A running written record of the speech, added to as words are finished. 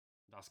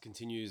podcast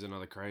continues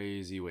another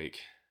crazy week.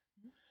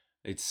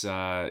 It's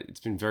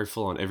been very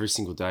full on every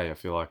single day. I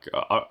feel like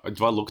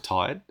do I look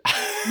tired?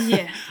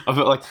 Yeah. I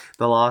felt like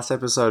the last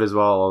episode as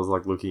well. I was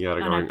like looking at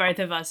it, I going, know both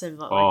of us have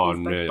like "Oh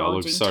these man, I look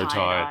bulging, so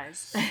tired."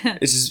 eyes.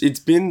 It's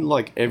been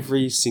like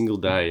every single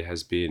day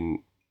has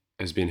been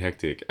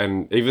hectic,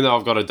 and even though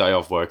I've got a day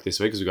off work this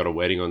week because we've got a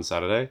wedding on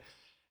Saturday,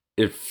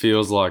 it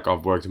feels like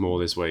I've worked more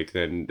this week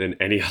than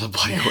any other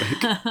bloody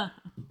week.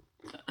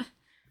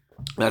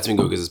 That's been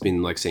good because it's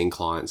been like seeing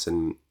clients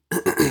and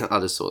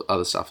other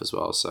stuff as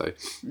well. So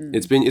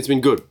it's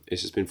been good.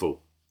 It's just been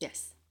full.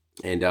 Yes.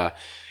 And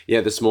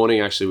this morning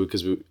actually,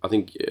 because I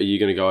think are you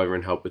going to go over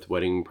and help with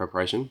wedding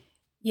preparation?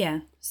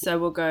 Yeah. So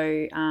we'll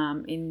go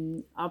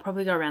I'll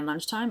probably go around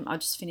lunchtime. I'll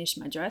just finish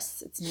my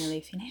dress. It's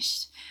nearly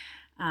finished.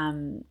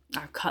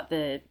 I've cut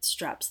the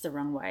straps the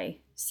wrong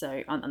way,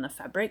 so on the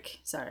fabric.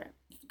 So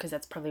because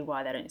that's probably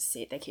why they don't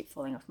sit. They keep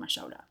falling off my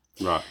shoulder.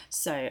 Right.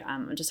 So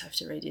I just have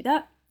to redo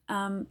that.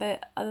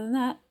 But other than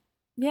that,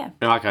 yeah.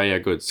 Okay, yeah,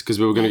 good. Because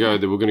we were going to go.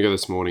 We were going to go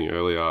this morning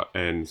earlier,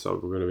 and so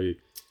we're going to be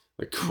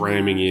like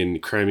cramming in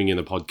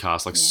the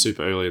podcast like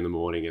super early in the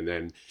morning, and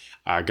then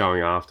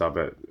going after.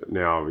 But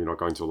now you're not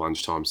going till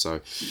lunchtime,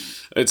 so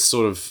it's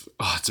sort of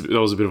that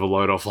was a bit of a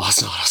load off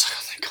last night. I was like,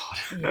 oh, thank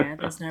God. Yeah,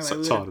 there's no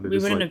So way we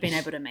wouldn't have been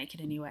able to make it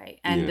anyway.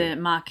 And the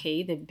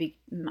marquee, the big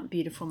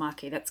beautiful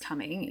marquee that's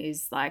coming,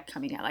 is like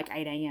coming at like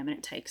 8 a.m. and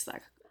it takes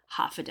like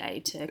half a day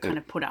to kind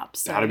of put up.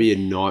 So that'd be a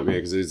nightmare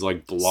because it's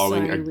like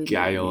blowing a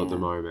gale at the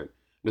moment.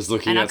 Just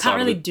looking, and I can't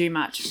really do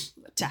much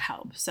to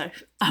help, so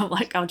I'm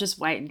like, I'll just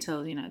wait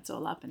until it's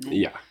all up, and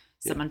then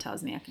someone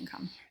tells me I can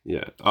come.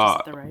 Yeah,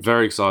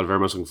 very excited, very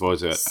much looking forward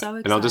to it. So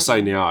excited. And I'll just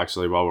say now,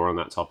 actually, while we're on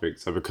that topic,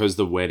 so because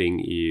the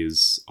wedding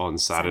is on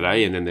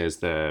Saturday, and then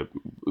there's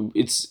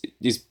what's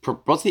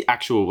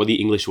the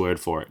English word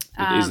for it?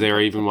 Is there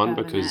even one?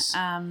 Because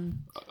I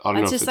don't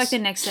know. It's just like the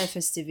next day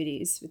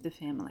festivities with the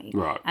family,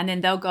 right? And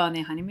then they'll go on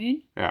their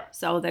honeymoon. Yeah.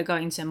 So they're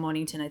going to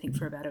Mornington, I think,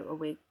 for about a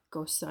week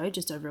or so,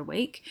 just over a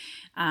week,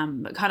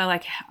 but kind of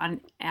like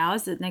on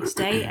ours the next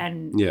day,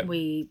 and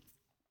we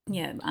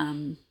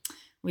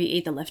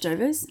eat the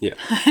leftovers. Yeah.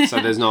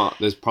 So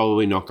there's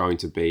probably not going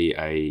to be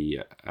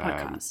a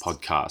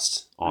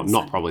podcast on not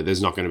Sunday. Probably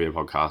there's not going to be a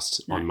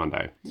podcast on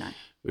Monday. No.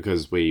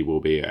 Because we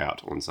will be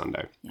out on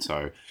Sunday. Yeah.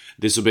 So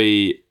this will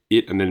be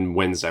it, and then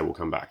Wednesday we'll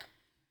come back.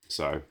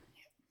 So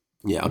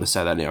I'll just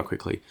say that now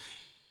quickly.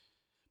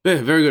 But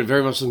yeah, very good.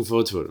 Very much looking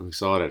forward to it. I'm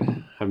excited.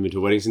 Haven't been to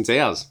a wedding since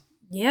ours.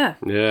 Yeah.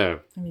 Yeah.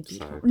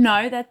 So.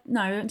 No, we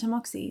went to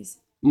Moxie's.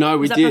 No,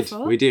 we did.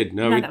 Before? We did.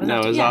 No, it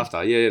was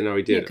after. Yeah, no,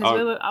 we did. Yeah,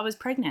 because I was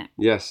pregnant.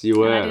 Yes, you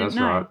were. That's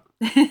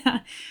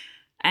right.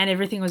 And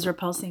everything was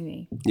repulsing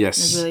me. Yes.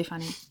 It was really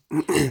funny.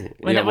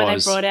 When they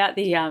brought out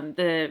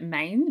the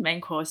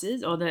main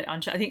courses, or the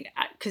entree, I think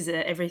because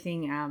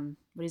everything,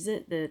 what is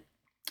it?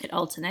 It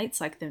alternates,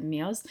 like the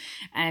meals.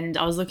 And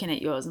I was looking at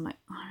yours. I'm like,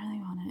 I really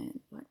want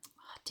it. Like,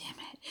 oh, damn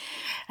it.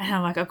 And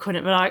I'm like, I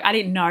couldn't. But I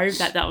didn't know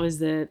that was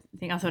the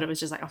thing. I thought it was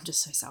just like, I'm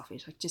just so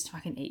selfish. Like, just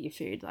fucking eat your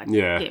food. Like,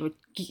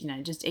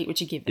 just eat what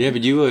you give them. Yeah,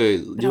 but you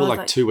were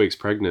like 2 weeks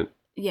pregnant.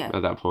 Yeah.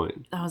 At that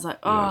point. I was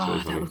like,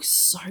 really that looks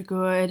so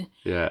good.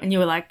 Yeah. And you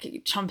were like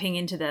chomping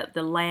into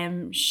the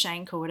lamb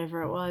shank or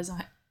whatever it was. I'm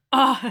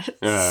like,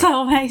 it's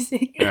so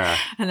amazing. Yeah.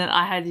 And then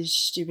I had this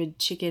stupid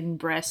chicken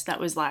breast that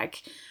was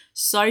like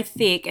so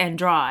thick and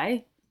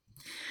dry.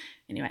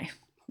 Anyway.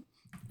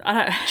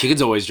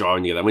 Chicken's always dry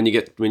when you get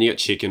that. When you get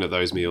chicken at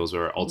those meals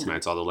where it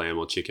alternates either lamb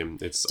or chicken,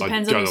 depends I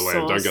go on the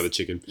lamb, don't go the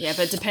chicken. Yeah,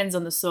 but it depends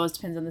on the sauce,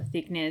 depends on the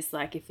thickness,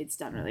 like if it's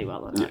done really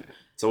well or not.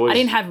 Yeah. I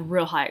didn't have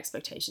real high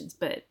expectations,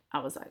 but I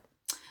was like.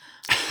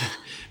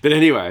 But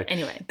anyway,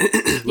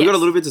 we've got a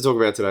little bit to talk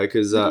about today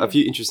because a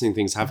few interesting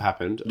things have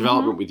happened.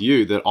 Development with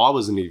you that I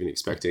wasn't even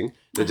expecting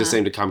that just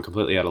seemed to come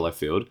completely out of left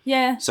field.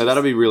 Yeah. So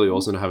that'll be really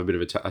awesome to have a bit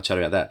of a chat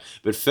about that.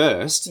 But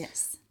first,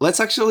 let's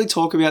actually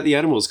talk about the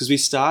animals because we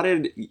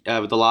started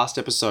with the last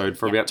episode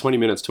for about 20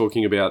 minutes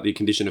talking about the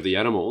condition of the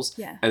animals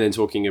and then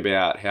talking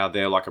about how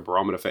they're like a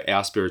barometer for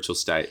our spiritual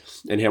state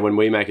and how when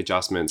we make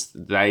adjustments,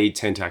 they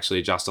tend to actually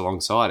adjust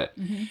alongside it.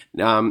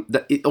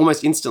 Mm-hmm.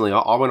 Almost instantly,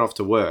 I went off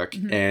to work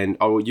and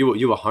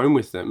you were home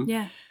with them.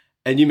 Yeah.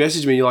 And you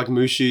messaged me, you're like,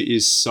 Mushu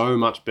is so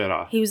much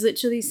better. He was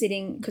literally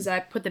sitting, because I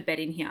put the bed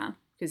in here,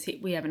 because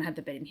we haven't had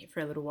the bed in here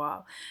for a little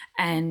while.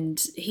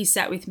 And he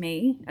sat with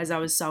me as I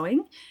was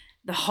sewing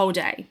the whole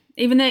day.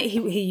 Even though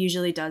he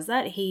usually does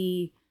that,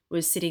 he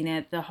was sitting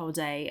there the whole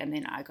day, and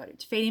then I got him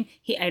to feed him.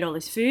 He ate all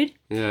his food.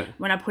 Yeah.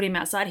 When I put him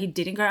outside, he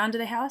didn't go under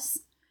the house,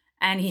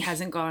 and he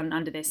hasn't gone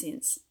under there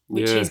since,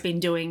 which he's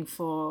been doing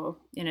for,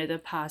 the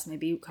past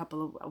maybe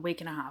a week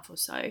and a half or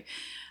so.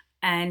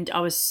 And I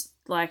was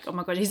like, oh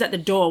my God, he's at the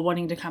door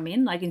wanting to come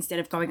in, like instead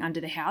of going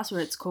under the house where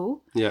it's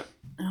cool. Yeah.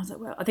 And I was like,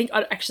 well, I think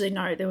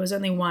there was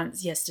only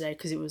once yesterday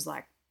because it was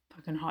like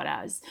fucking hot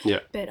as. Yeah.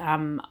 But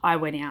I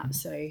went out,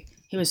 so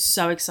he was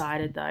so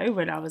excited though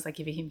when I was like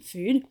giving him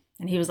food,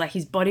 and he was like,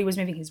 his body was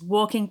moving, he's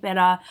walking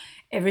better,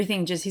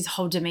 everything, just his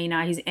whole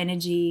demeanor, his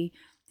energy,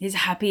 he's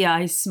happier,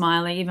 he's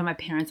smiling. Even my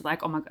parents are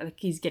like, oh my God, like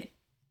he's getting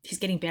he's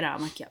getting better.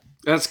 I'm like, yep.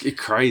 That's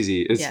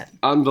crazy. It's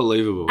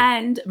unbelievable.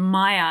 And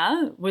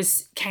Maya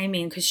came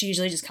in because she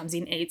usually just comes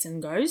in, eats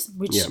and goes,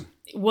 which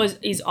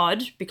is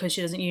odd because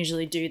she doesn't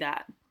usually do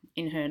that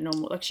in her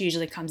normal. Like she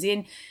usually comes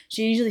in,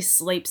 she usually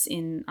sleeps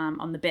in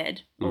on the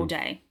bed all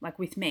day, like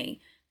with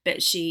me.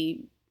 But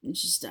she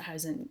just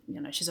hasn't,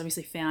 she's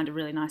obviously found a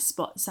really nice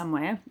spot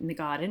somewhere in the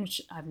garden, which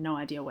I have no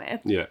idea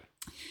where. Yeah.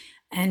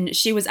 And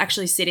she was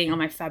actually sitting on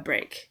my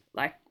fabric,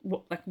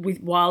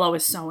 while I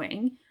was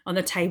sewing on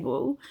the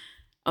table.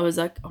 I was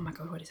like, oh my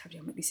God, what is happening?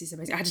 I'm like, this is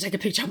amazing. I had to take a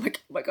picture. I'm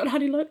like, oh my God,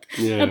 honey, look,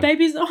 our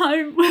baby's at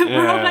home.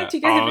 We're all back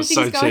together. Oh, it's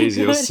so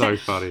cheesy. It was so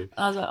funny.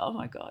 I was like, oh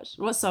my gosh.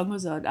 What song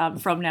was it?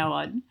 From Now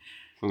On.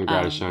 From The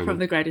Greatest Showman. From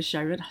The Greatest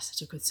Showman. Oh,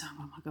 such a good song.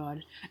 Oh my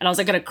God. And I was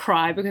like going to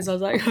cry because I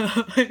was like,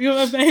 oh,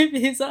 my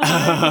baby's at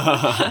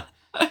home.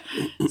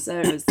 So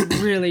it was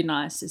really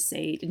nice to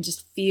see and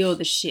just feel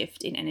the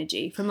shift in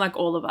energy from like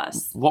all of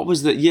us. What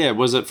was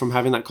was it from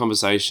having that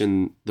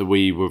conversation that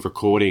we were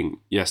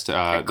recording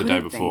yesterday, the day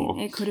before?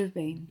 It could have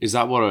been. Is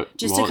that what it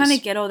just was? To kind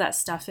of get all that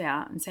stuff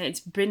out and say it's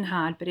been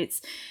hard, but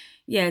it's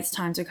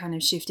time to kind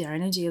of shift our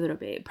energy a little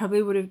bit. It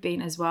probably would have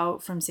been as well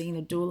from seeing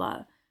the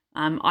doula.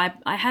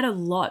 I had a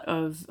lot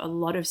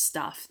of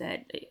stuff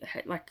that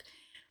like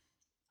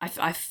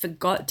I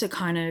forgot to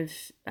kind of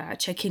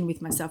check in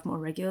with myself more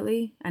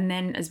regularly, and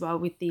then as well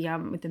with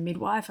the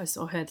midwife, I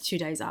saw her 2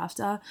 days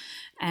after,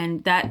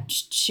 and that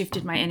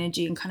shifted my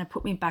energy and kind of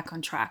put me back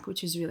on track,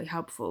 which was really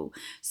helpful.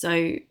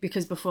 So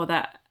because before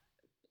that,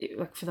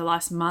 like for the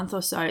last month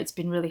or so, it's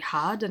been really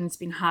hard, and it's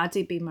been hard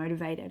to be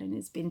motivated, and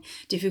it's been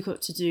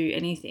difficult to do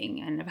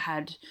anything, and I've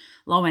had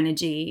low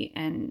energy,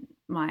 and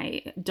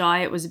my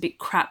diet was a bit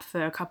crap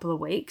for a couple of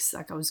weeks.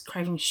 Like I was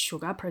craving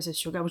sugar,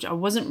 processed sugar, which I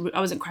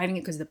wasn't craving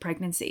it because of the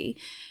pregnancy.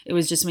 It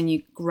was just when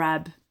you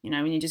grab,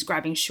 when you're just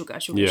grabbing sugar,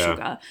 which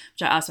I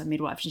asked my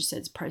midwife, she said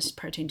it's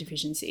protein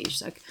deficiency.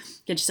 She's like,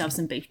 get yourself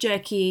some beef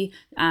jerky,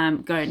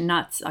 go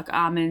nuts like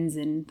almonds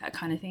and that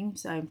kind of thing.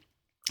 So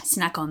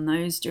snack on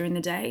those during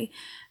the day,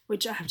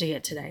 which I have to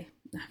get today.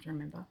 I have to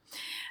remember.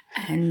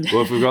 And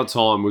well, if we've got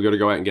time, we've got to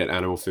go out and get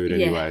animal food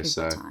anyway.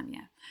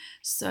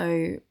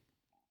 So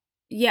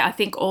I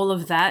think all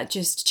of that,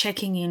 just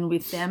checking in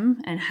with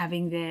them and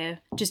having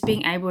just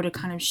being able to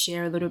kind of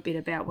share a little bit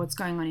about what's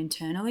going on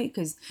internally.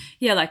 Because,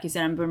 like you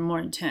said, I'm more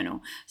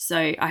internal.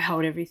 So I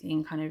hold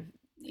everything kind of,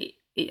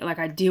 like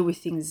I deal with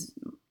things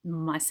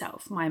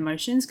myself, my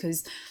emotions,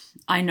 because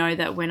I know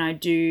that when I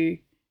do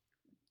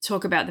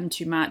talk about them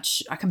too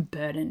much, I can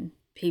burden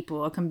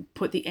people. I can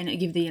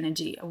give the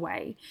energy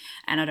away,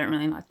 and I don't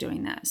really like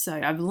doing that. So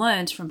I've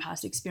learned from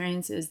past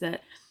experiences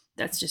that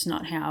that's just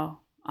not how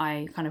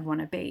I kind of want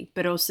to be.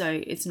 But also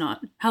it's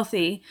not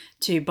healthy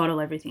to bottle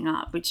everything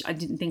up, which I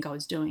didn't think I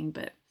was doing,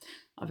 but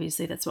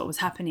obviously that's what was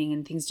happening,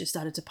 and things just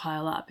started to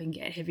pile up and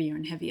get heavier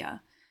and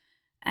heavier.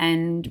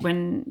 And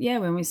when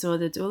we saw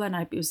the doula, and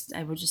I was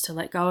able just to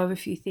let go of a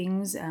few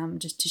things,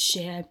 just to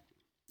share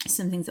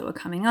some things that were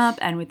coming up,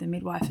 and with the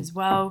midwife as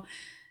well.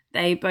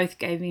 They both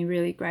gave me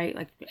really great,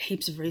 like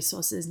heaps of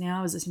resources now.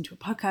 I was listening to a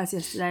podcast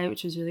yesterday,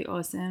 which was really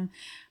awesome,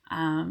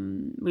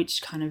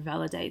 which kind of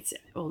validates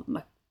all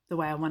like the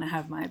way I want to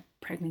have my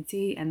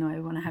pregnancy and the way I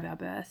want to have our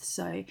birth.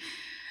 So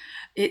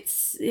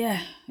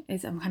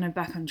I'm kind of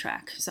back on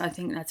track. So I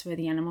think that's where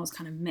the animals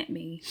kind of met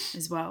me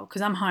as well,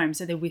 because I'm home,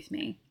 so they're with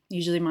me.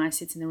 Usually Maya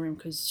sits in the room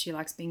because she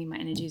likes being in my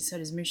energy, so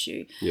does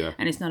Mushu. Yeah.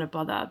 And it's not a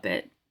bother,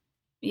 but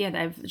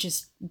they've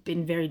just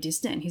been very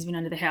distant. He's been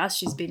under the house.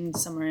 She's been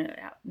somewhere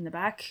out in the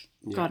back,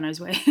 God knows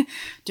where,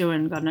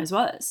 doing God knows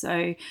what. So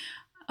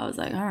I was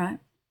like, all right,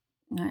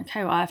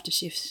 okay, well, I have to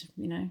shift,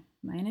 my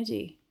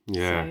energy.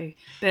 Yeah. So,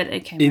 but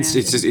it came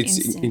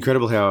it's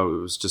incredible how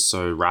it was just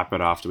so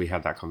rapid after we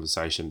had that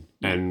conversation.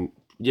 And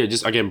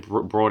just again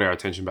brought our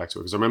attention back to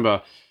it, because I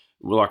remember,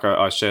 like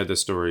I shared this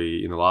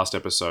story in the last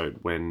episode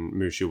when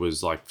Mushu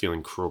was like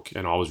feeling crook,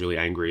 and I was really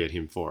angry at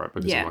him for it,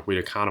 because I'm like,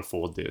 we can't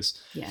afford this.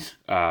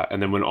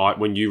 And then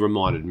when you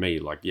reminded me,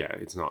 like,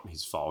 it's not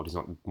his fault, he's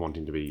not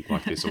wanting to be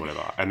like this or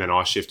whatever, and then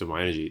I shifted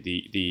my energy,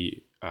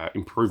 the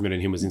improvement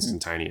in him was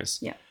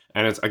instantaneous.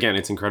 And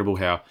it's incredible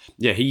how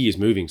he is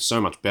moving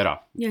so much better.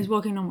 He's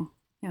walking normal.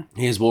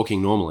 He is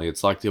walking normally.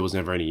 It's like there was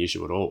never any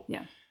issue at all.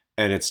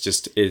 And it's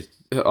just, I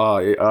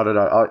don't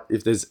know.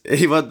 If there's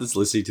anyone that's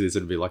listening to this,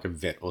 it'd be like a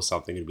vet or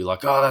something. It'd be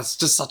like, oh, that's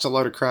just such a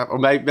load of crap. Or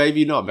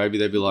maybe not. Maybe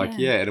they'd be like,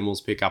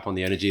 animals pick up on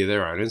the energy of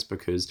their owners,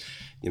 because,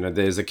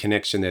 there's a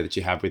connection there that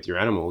you have with your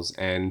animals.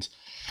 And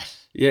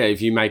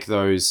if you make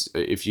those,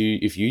 if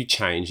you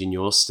change in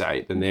your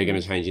state, then they're going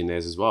to change in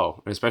theirs as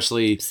well. And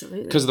especially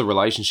because of the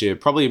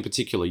relationship, probably in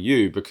particular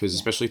you, because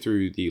especially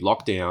through the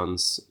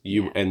lockdowns,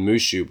 you and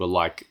Mushu were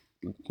like,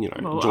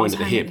 joined at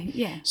the hip.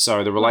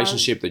 So the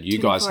relationship that you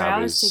guys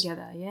have is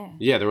together.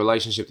 The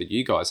relationship that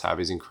you guys have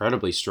is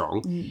incredibly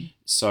strong.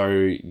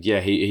 So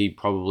he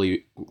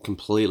probably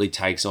completely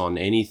takes on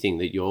anything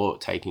that you're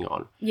taking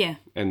on.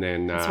 And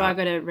then that's why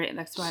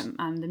that's why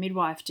the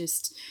midwife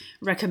just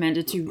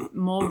recommended to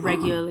more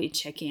regularly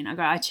check in.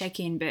 I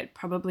check in, but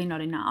probably not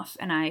enough.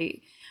 And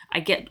I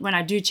when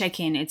I do check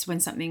in, it's when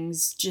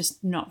something's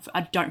just not,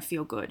 I don't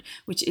feel good,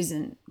 which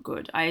isn't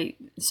good.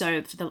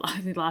 So for the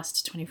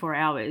last 24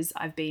 hours,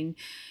 I've been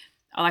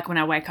like, when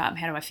I wake up,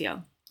 how do I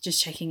feel?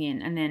 Just checking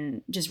in. And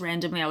then just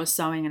randomly I was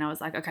sewing and I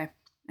was like, okay,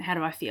 how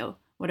do I feel?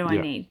 What do I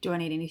need? Do I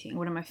need anything?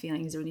 What am I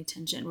feeling? Is there any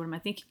tension? What am I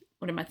thinking?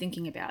 What am I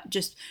thinking about?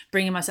 Just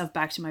bringing myself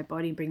back to my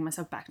body, bringing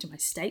myself back to my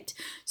state.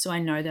 So I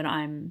know that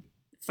I'm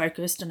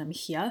focused and I'm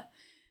here,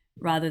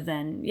 rather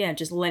than,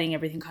 just letting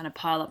everything kind of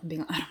pile up and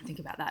being like, I don't think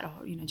about that,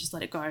 or, just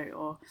let it go,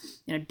 or,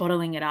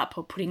 bottling it up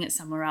or putting it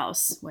somewhere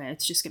else where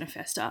it's just going to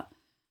fester.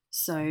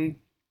 So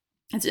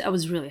it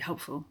was really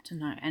helpful to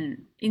know.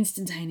 And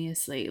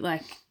instantaneously,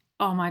 like,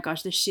 oh my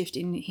gosh, the shift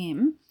in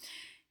him,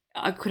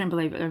 I couldn't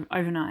believe it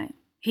overnight.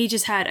 He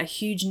just had a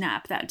huge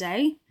nap that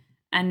day.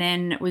 And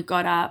then he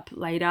got up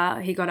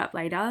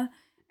later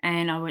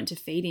and I went to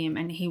feed him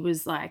and he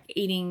was like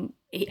he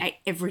ate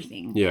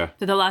everything. Yeah.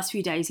 For the last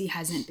few days, he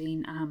hasn't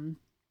been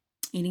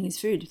eating his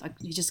food. Like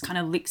he just kind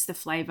of licks the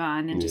flavor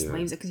and then just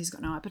leaves it because he's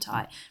got no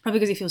appetite. Probably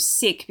because he feels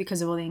sick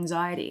because of all the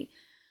anxiety.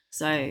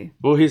 So.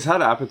 Well, he's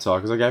had appetite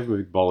because I gave him a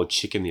big bowl of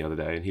chicken the other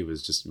day and he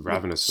was just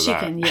ravenous for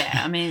that. Chicken,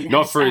 yeah. I mean,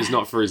 not for his niblets.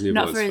 Not for his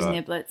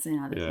niblets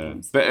and other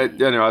things. But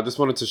anyway, I just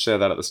wanted to share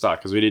that at the start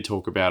because we did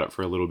talk about it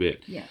for a little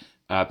bit. Yeah.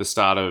 At the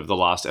start of the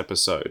last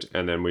episode,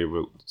 and then we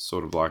were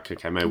sort of like,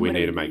 okay, maybe we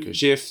need to make a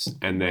shift,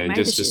 and then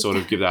just to sort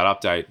of give that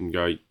update and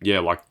go,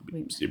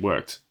 it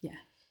worked. Yeah.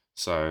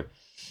 So,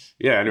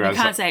 yeah. Anyway, you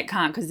can't say it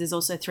can't because there's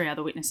also 3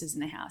 other witnesses in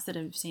the house that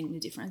have seen the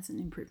difference and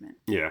improvement.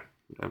 Yeah,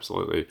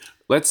 absolutely.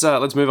 Let's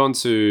move on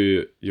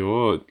to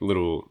your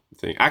little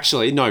thing.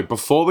 Actually, no.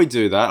 Before we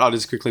do that, I'll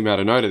just quickly make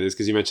a note of this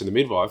because you mentioned the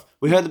midwife.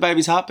 We heard the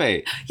baby's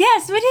heartbeat.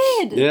 Yes, we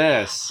did.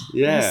 Yes.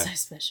 Yeah. That was so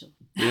special.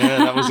 Yeah,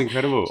 that was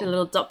incredible. A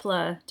little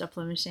Doppler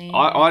machine.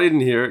 I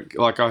didn't hear it.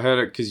 Like I heard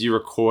it because you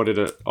recorded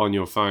it on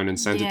your phone and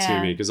sent it to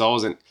me because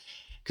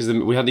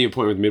we had the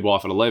appointment with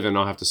midwife at 11.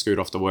 I have to scoot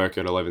off to work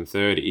at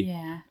 11:30.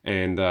 Yeah.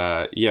 And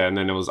and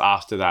then it was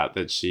after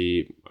that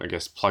she, I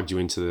guess, plugged you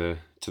into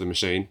the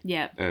machine.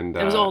 Yeah. And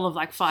it was all of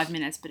like 5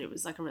 minutes, but it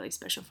was like a really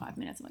special 5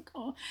 minutes. I'm like,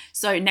 oh.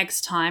 So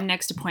next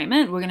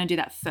appointment, we're gonna do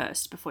that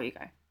first before you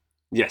go.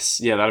 Yes.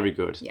 Yeah, that'd be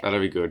good. Yeah.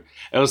 That'd be good.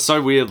 It was so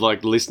weird,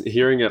 like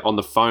hearing it on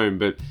the phone,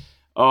 but.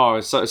 Oh,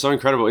 it's so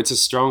incredible. It's a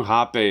strong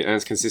heartbeat and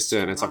it's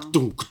consistent. It's like,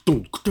 dunk,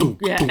 dunk, dunk,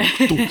 dunk,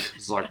 dunk.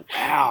 It's like,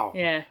 wow.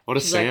 Yeah. What a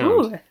She's sound.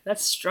 like, ooh,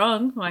 that's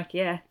strong. I'm like,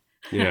 yeah.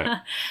 Yeah.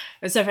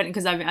 It's so funny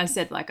because I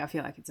said, like, I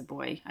feel like it's a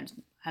boy. I just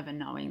have a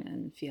knowing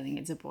and feeling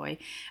it's a boy.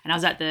 And I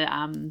was at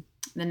the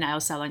nail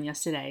salon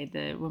yesterday.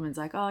 The woman's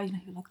like, oh, you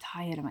look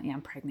tired. I'm like, yeah,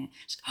 I'm pregnant.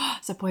 She's like, oh,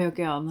 it's a boy or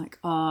girl? I'm like,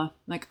 oh,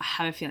 I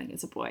have a feeling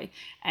it's a boy.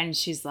 And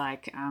she's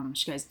like,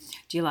 she goes,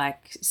 do you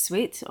like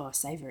sweet or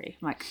savory?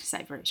 I'm like,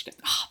 savory. She goes,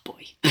 oh,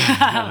 boy.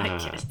 I'm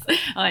like, yes.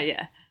 Oh,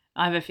 yeah.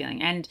 I have a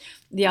feeling. And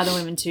the other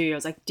women too, I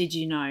was like, did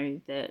you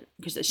know that,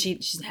 because she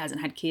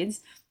hasn't had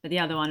kids, but the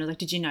other one was like,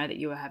 did you know that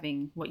you were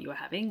having what you were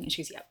having? And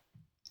she goes, yep.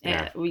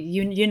 Yeah. Well,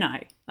 you know,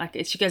 like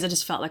she goes, I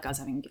just felt like I was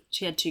having,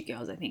 she had 2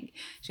 girls, I think.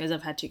 She goes,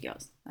 I've had 2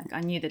 girls. Like I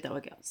knew that they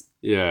were girls.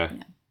 Yeah.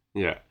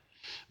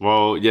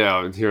 Well,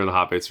 yeah, hearing the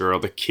heartbeats are all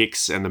the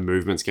kicks and the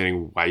movements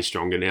getting way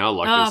stronger now.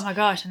 Like, oh my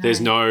gosh!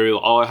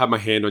 I had my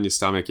hand on your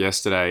stomach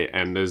yesterday,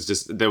 and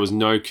there was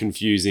no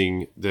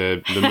confusing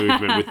the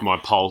movement with my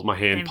pulse, my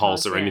hand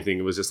pulse or anything.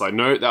 It was just like,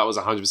 no, that was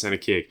 100% a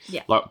kick.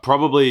 Yeah. Like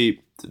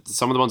probably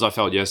some of the ones I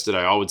felt yesterday,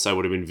 I would say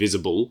would have been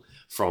visible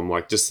from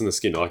like just in the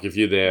skin. Like if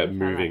you're there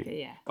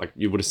moving, like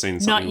you would have seen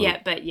something. Not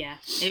yet, but yeah,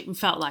 it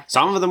felt like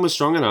some of them were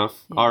strong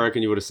enough. Yeah. I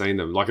reckon you would have seen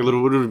them. Like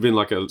would have been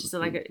like a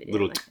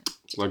little.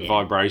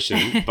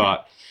 Vibration,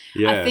 but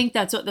yeah. I think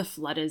that's what the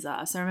flutters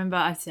are. So I remember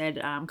I said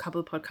a couple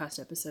of podcast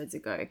episodes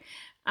ago,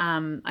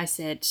 I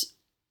said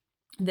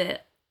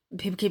that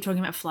people keep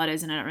talking about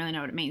flutters and I don't really know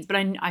what it means, but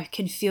I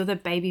can feel the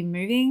baby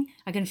moving.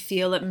 I can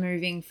feel it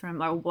moving from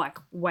like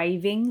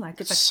waving,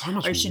 like it's like so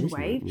much ocean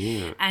movement. wave.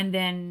 Yeah. And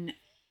then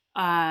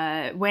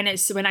when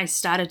I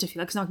started to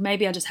feel it, because like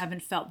maybe I just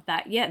haven't felt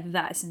that yet,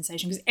 that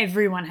sensation, because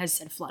everyone has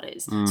said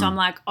flutters. So I'm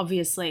like,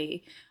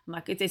 obviously, I'm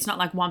like, it's not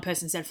like one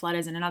person said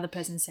flutters and another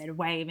person said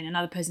wave and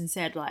another person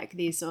said like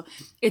this, or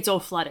it's all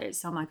flutters.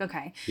 So I'm like,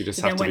 okay. You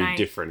just have to be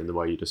different in the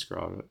way you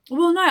describe it.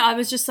 Well, no, I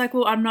was just like,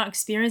 well, I'm not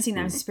experiencing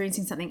that. I'm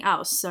experiencing something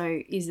else. So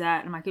is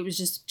that, I'm like, it was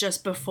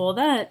just before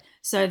that.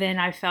 So then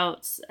I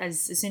felt as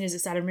soon as it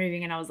started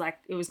moving and I was like,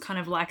 it was kind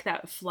of like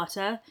that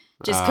flutter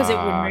just because it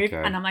would move.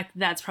 Okay. And I'm like,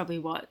 that's probably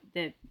what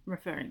they're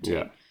referring to.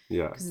 Yeah.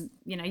 Yeah. Because,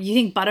 you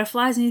think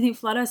butterflies and you think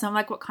flutter. So I'm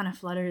like, what kind of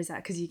flutter is that?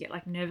 Because you get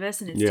like nervous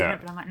and it's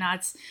different. But I'm like, no,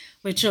 it's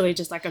literally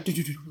just like a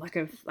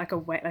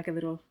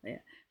little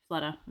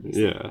flutter.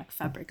 Yeah. Like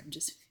fabric. I'm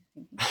just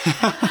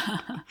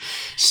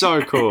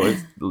so cool.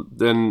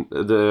 Then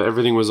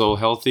everything was all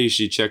healthy.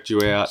 She checked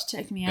you out. She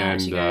checked me out.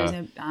 And, she goes,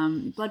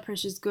 blood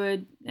pressure's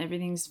good.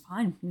 Everything's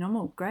fine.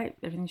 Normal. Great.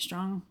 Everything's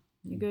strong.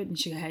 You're good. And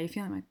she goes, how are you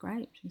feeling? I'm like,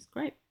 great. She's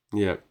great.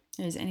 Yeah.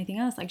 Is there anything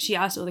else? Like she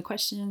asked all the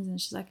questions and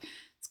she's like,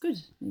 it's good,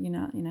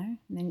 and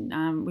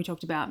then we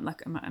talked about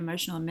like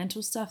emotional and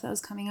mental stuff that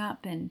was coming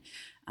up, and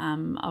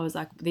I was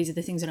like, these are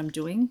the things that I'm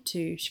doing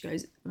too. She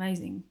goes,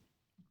 amazing.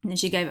 And then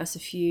she gave us a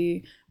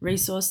few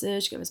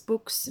resources. She gave us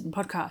books and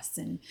podcasts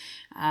and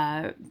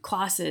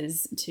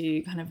classes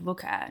to kind of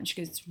look at. And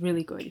she goes, it's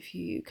really good if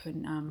you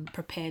can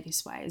prepare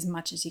this way as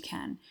much as you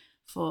can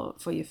for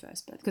your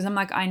first birth. Because I'm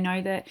like, I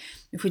know that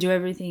if we do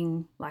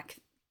everything like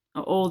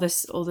all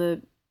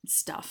the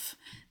stuff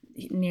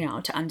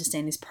now to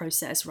understand this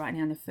process right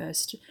now in the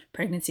first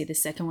pregnancy, the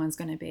second one's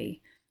going to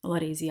be a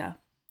lot easier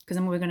because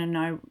then we're going to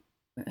know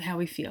how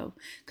we feel.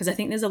 Because I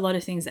think there's a lot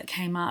of things that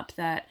came up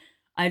that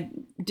I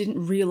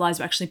didn't realize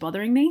were actually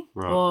bothering me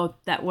or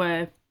that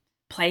were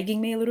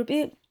plaguing me a little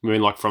bit. I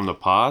mean, like from the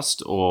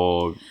past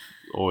or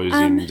is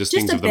in just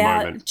things of the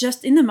moment?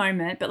 Just in the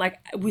moment, but like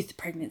with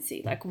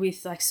pregnancy, like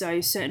with like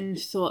so certain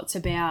thoughts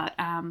about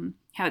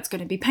how it's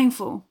going to be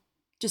painful.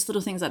 Just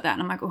little things like that.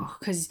 And I'm like, oh,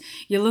 because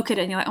you look at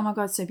it and you're like, oh my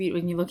God, it's so beautiful.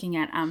 When you're looking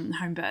at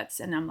home births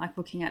and I'm like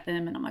looking at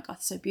them and I'm like, oh,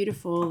 it's so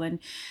beautiful. And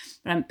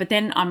but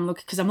then I'm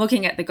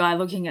looking at the guy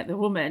looking at the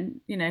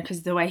woman, you know,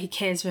 because the way he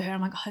cares for her,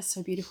 I'm like, oh, it's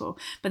so beautiful.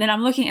 But then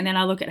I'm looking and then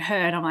I look at her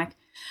and I'm like,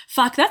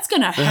 fuck, that's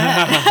going to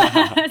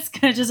hurt. It's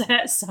going to just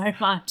hurt so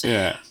much.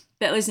 Yeah.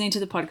 But listening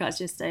to the podcast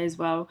yesterday as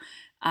well,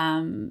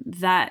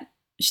 that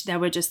they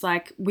were just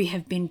like, we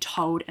have been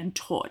told and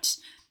taught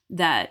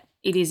that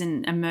it is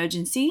an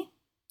emergency.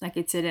 Like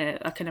it's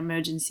like an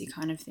emergency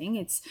kind of thing.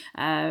 It's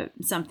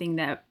something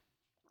that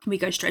we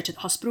go straight to the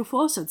hospital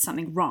for, so it's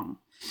something wrong.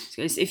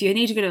 So if you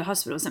need to go to the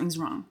hospital, something's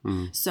wrong.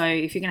 So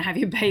if you're going to have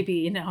your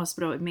baby in the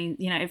hospital, it means,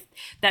 you know, if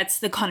that's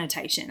the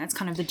connotation, that's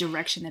kind of the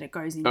direction that it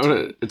goes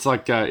into.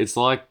 It's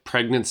like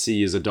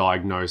pregnancy is a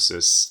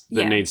diagnosis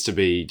that needs to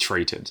be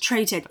treated.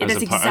 That's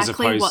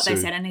exactly what they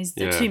said. And there's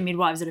the two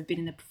midwives that have been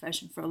in the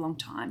profession for a long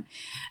time,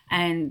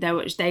 and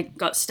they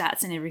got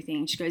stats and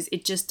everything. She goes,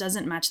 it just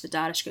doesn't match the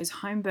data. She goes,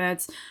 home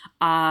births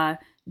are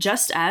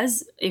just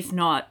as, if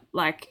not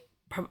like,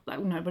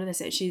 no, what do they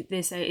say?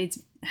 They say it's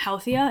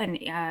healthier and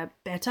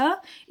better,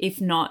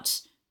 if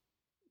not,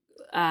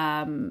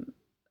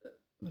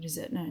 what is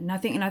it? No,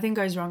 nothing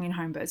goes wrong in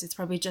home births. It's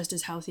probably just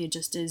as healthy,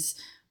 just as,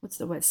 what's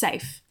the word?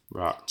 Safe.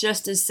 Right.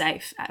 Just as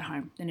safe at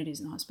home than it is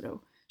in the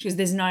hospital. Because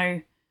there's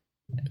no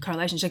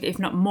correlation, if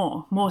not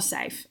more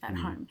safe at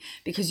home,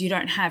 because you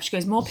don't have, she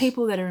goes, more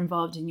people that are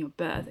involved in your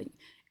birth,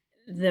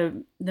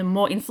 the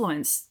more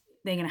influence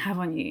they're going to have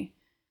on you.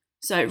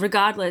 So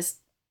regardless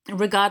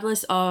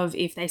of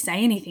if they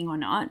say anything or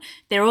not,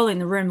 they're all in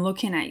the room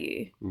looking at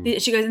you.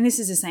 She goes, and this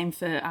is the same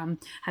for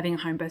having a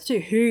home birth too.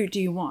 Who do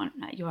you want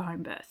at your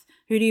home birth?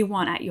 Who do you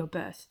want at your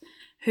birth?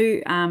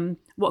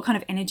 What kind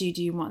of energy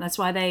do you want? That's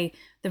why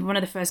one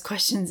of the first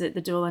questions that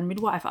the doula and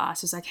midwife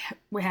asked was like,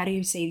 how do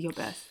you see your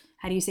birth?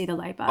 How do you see the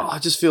labour? I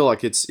just feel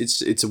like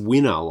it's a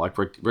winner, like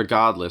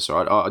regardless,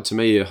 right? To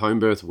me, a home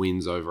birth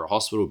wins over a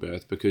hospital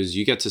birth because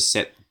you get to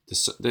set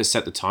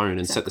the tone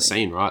and set the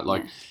scene, right?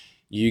 Like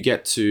you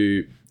get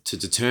to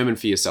determine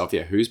for yourself,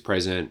 who's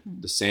present,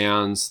 the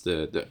sounds,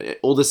 the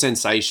all the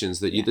sensations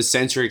that the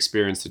sensory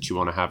experience that you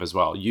want to have as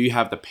well. You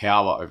have the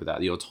power over that,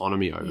 the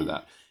autonomy over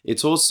that.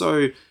 It's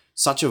also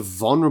such a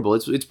vulnerable.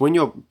 It's when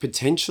you're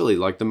potentially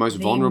like the most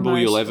vulnerable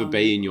you'll ever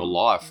be in your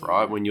life,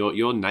 right? When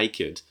you're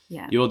naked,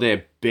 you're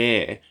there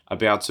bare,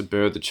 about to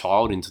birth a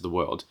child into the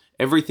world.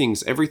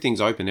 Everything's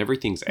open,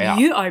 everything's out.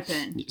 You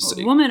open.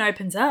 The woman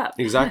opens up.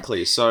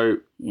 Exactly. So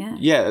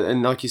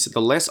and like you said,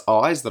 the less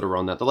eyes that are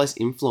on that, the less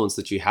influence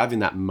that you have in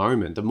that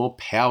moment, the more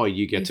power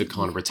you get to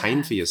kind of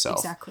retain for yourself.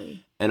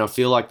 Exactly. And I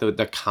feel like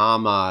the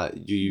calmer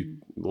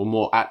or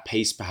more at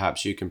peace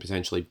perhaps you can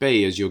potentially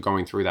be as you're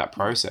going through that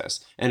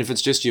process. And if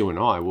it's just you and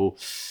I, well,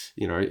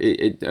 you know,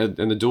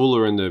 and the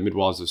doula and the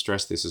midwives have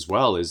stressed this as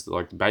well, is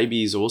like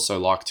babies also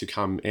like to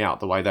come out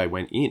the way they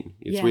went in.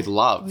 It's with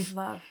love.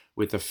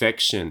 With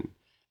affection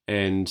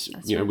and,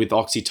 with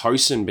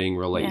oxytocin being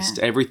released,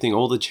 everything,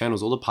 all the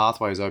channels, all the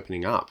pathways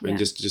opening up and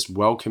just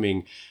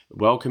welcoming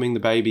the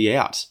baby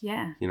out.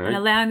 Yeah. You know, and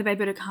allowing the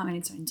baby to come in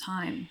its own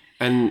time.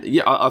 And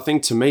I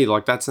think to me,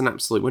 like that's an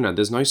absolute winner.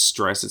 There's no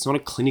stress. It's not a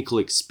clinical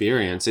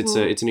experience. It's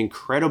an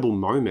incredible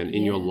moment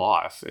in your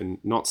life and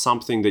not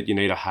something that you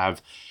need to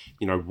have,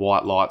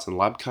 white lights and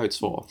lab coats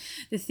for.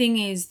 The thing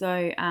is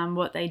though,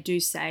 what they do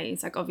say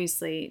is like,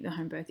 obviously the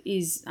home birth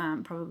is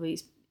probably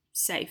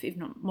safe, if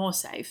not more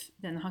safe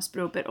than the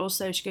hospital, but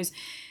also she goes,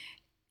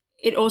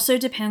 it also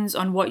depends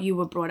on what you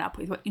were brought up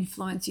with, what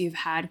influence you've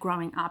had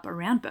growing up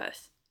around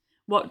birth.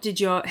 How did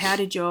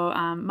your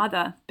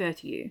mother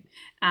birth you?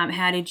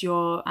 How did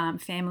your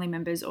family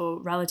members or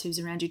relatives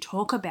around you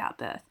talk about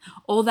birth?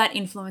 All that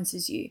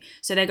influences you.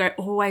 So they go,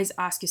 always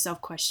ask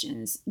yourself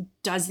questions.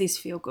 Does this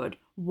feel good?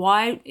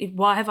 Why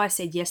have I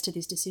said yes to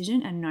this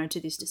decision and no to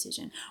this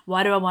decision?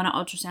 Why do I want an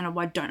ultrasound or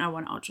why don't I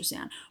want an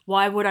ultrasound?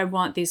 Why would I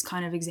want this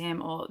kind of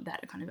exam or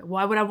that kind of?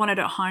 Why would I want it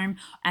at home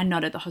and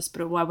not at the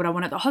hospital? Why would I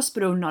want it at the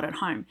hospital, not at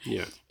home?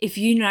 Yeah. If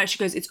she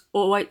goes, it's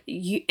always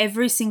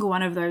every single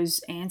one of those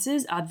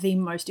answers are the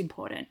most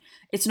important.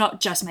 It's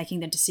not just making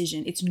the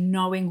decision; it's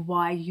knowing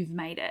why you've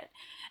made it,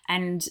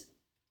 and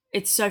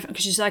it's so fun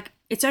because she's like,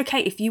 it's okay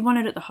if you want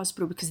it at the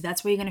hospital because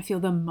that's where you're going to feel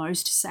the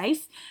most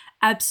safe.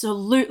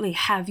 Absolutely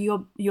have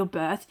your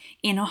birth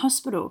in a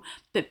hospital,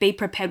 but be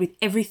prepared with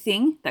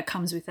everything that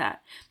comes with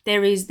that.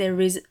 There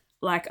is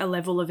like a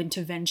level of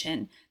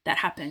intervention that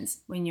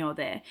happens when you're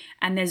there,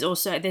 and there's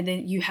also then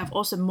you have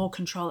also more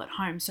control at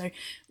home. So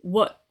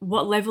what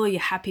level are you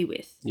happy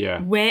with?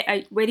 Where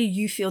do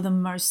you feel the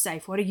most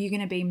safe? What are you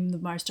going to be the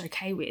most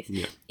okay with?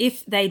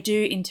 If they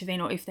do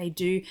intervene or if they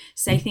do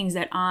say things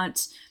that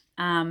aren't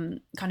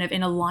kind of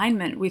in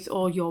alignment with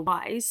all your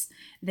whys,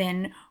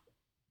 then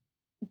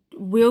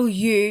will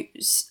you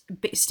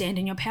stand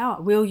in your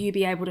power? Will you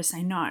be able to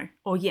say no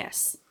or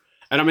yes?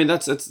 And I mean,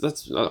 that's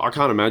I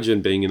can't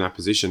imagine being in that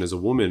position as a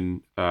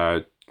woman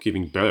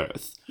giving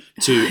birth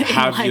to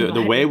have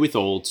the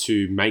wherewithal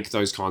to make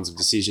those kinds of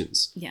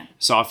decisions. Yeah.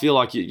 So I feel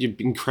like you're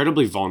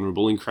incredibly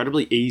vulnerable,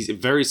 incredibly easy,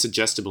 very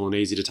suggestible and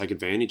easy to take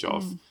advantage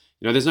of.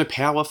 You know, there's no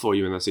power for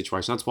you in that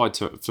situation. That's why,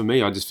 for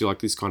me, I just feel like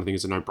this kind of thing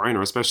is a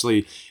no-brainer,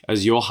 especially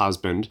as your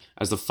husband,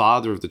 as the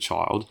father of the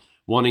child,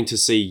 wanting to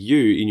see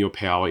you in your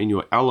power, in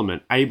your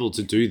element, able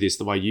to do this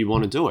the way you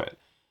want to do it.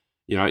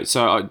 You know,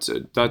 so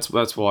that's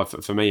why,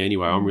 for me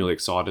anyway, I'm really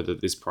excited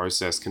that this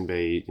process can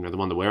be, you know, the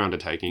one that we're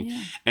undertaking.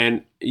 Yeah.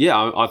 And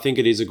yeah, I think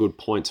it is a good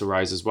point to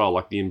raise as well,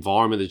 like the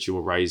environment that you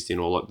were raised in,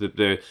 or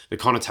the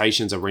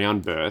connotations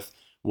around birth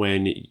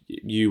when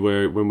we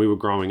were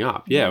growing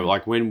up. Yeah,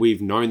 like when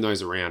we've known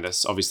those around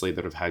us, obviously,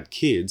 that have had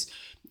kids,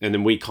 and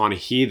then we kind of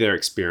hear their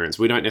experience.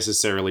 We don't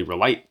necessarily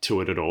relate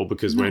to it at all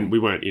because when we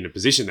weren't in a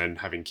position then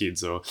having kids,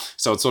 so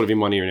it's sort of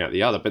in one ear and out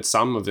the other. But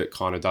some of it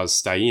kind of does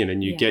stay in,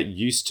 and you get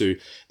used to.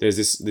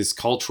 There's this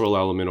cultural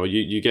element, or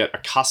you get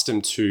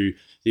accustomed to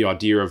the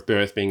idea of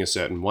birth being a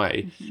certain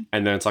way,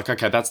 and then it's like,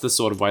 okay, that's the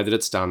sort of way that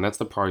it's done. That's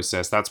the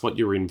process. That's what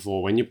you're in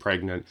for when you're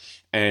pregnant,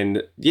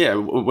 and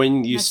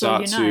when you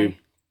start to.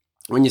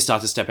 When you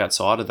start to step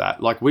outside of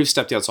that, like we've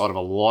stepped outside of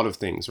a lot of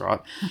things, right?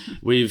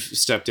 We've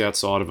stepped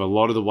outside of a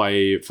lot of the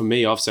way, for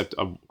me, I've stepped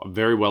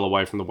very well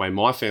away from the way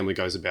my family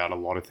goes about a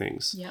lot of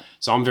things. Yep.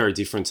 So I'm very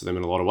different to them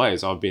in a lot of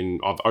ways. I've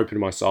opened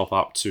myself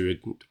up to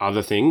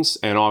other things,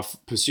 and I've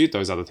pursued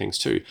those other things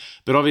too.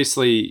 But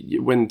obviously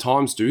when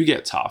times do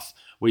get tough,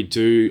 we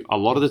do a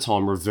lot of the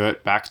time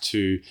revert back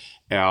to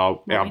our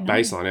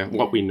baseline,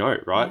 what we know,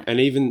 right? Yeah. And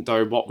even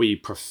though what we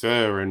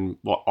prefer and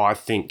what I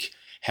think,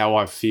 how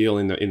I feel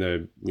in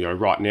the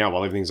right now,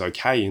 while everything's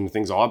okay, and the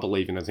things I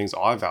believe in, the things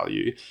I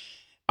value,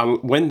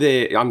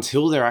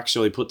 until they're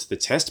actually put to the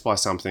test by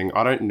something,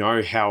 I don't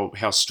know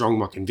how strong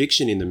my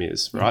conviction in them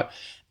is, right?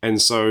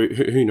 And so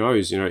who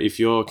knows, if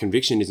your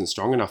conviction isn't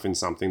strong enough in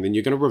something, then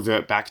you're going to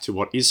revert back to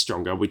what is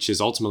stronger, which is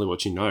ultimately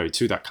what you know,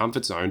 to that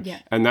comfort zone.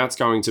 Yeah. And that's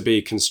going to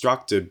be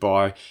constructed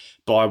by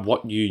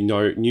what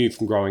knew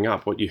from growing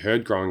up, what you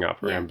heard growing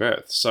up around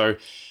birth. So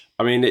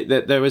I mean,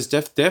 there was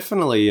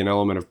definitely an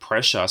element of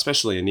pressure,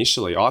 especially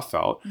initially, I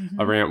felt,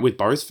 around with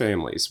both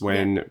families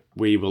when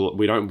we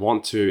don't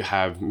want to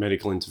have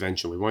medical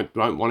intervention. We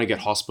don't want to get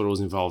hospitals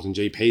involved and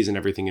GPs and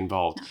everything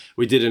involved. No.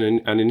 We did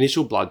an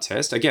initial blood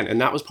test, again, and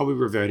that was probably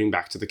reverting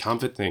back to the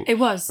comfort thing. It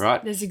was.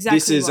 Right? This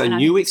is a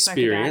new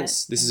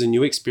experience. This is a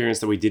new experience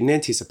that we didn't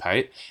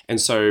anticipate.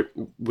 And so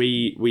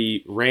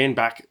we ran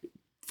back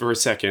for a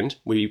second.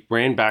 We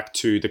ran back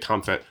to the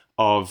comfort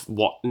of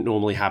what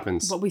normally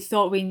happens. What we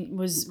thought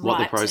was right. What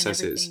the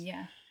process is.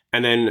 Yeah.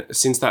 And then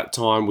since that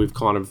time, we've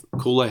kind of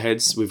cooled our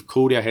heads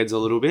a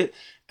little bit,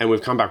 and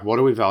we've come back. What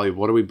do we value?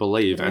 What do we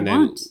believe?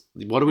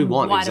 What do we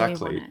want?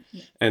 Exactly.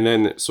 Yeah. And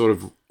then sort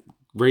of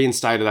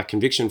reinstated that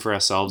conviction for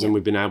ourselves, and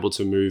we've been able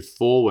to move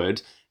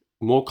forward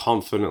more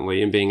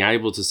confidently and being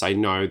able to say,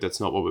 no, that's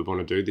not what we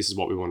want to do. This is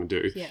what we want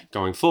to do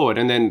going forward.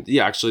 And then,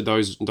 actually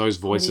those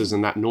voices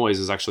and that noise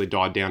has actually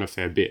died down a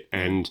fair bit.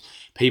 And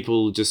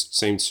people just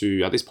seem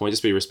to, at this point,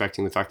 just be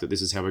respecting the fact that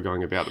this is how we're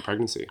going about the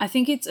pregnancy. I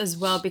think it's as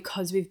well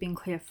because we've been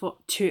clear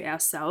to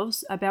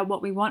ourselves about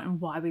what we want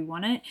and why we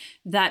want it.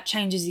 That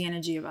changes the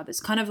energy of others.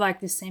 Kind of like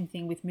the same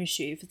thing with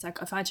Mushu. If it's like,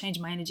 if I change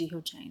my energy,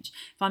 he'll change.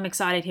 If I'm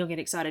excited, he'll get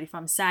excited. If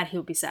I'm sad,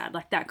 he'll be sad.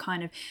 Like that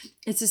kind of,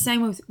 it's the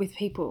same with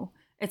people.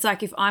 It's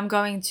like when you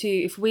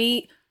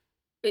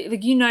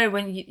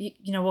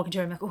walk into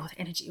a room, like, oh, the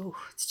energy, oh,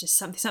 it's just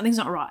something's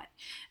not right.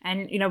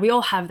 And, we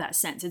all have that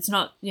sense. It's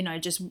not,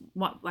 just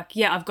what, like,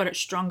 I've got it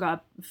stronger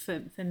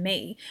for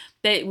me.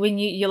 But when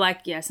you're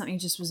like, something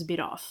just was a bit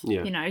off, you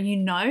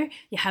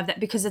have that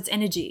because it's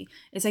energy.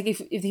 It's like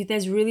if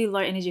there's really low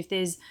energy, if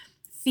there's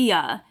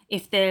fear,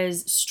 if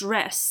there's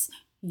stress,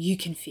 you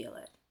can feel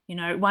it.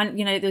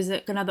 There's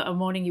a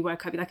morning you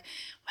woke up, you're like,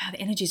 wow, the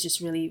energy is just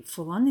really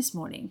full on this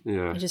morning.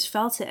 Yeah. I just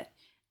felt it.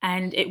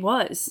 And it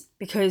was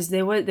because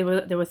there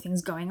were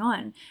things going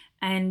on.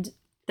 And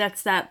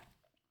that's that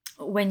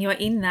when you're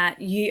in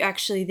that, you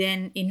actually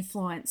then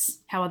influence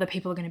how other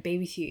people are going to be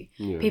with you.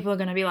 Yeah. People are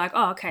going to be like,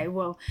 oh, okay,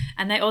 well,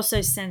 and they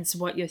also sense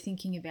what you're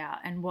thinking about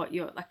and what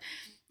you're like.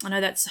 I know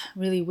that's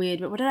really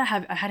weird, but what did I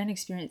have? I had an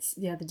experience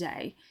the other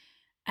day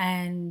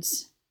and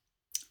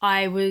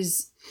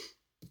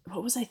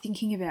what was I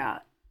thinking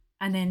about?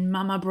 And then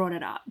Mama brought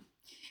it up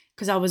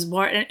because I was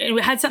worried. And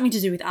it had something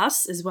to do with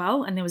us as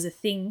well. And there was a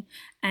thing.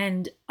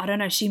 And I don't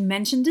know, she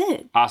mentioned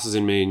it. Us as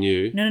in me and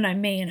you? No,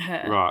 me and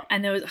her. Right.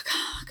 And there was,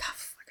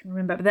 I can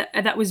remember.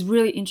 But that was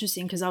really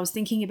interesting because I was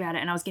thinking about it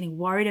and I was getting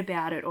worried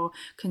about it or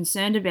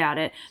concerned about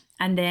it.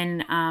 And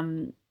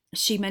then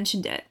she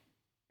mentioned it.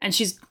 And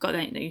she's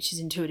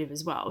intuitive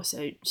as well,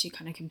 so she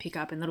kind of can pick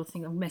up and little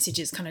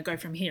messages kind of go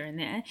from here and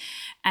there.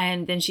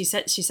 And then she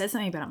said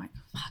something about it. I'm like,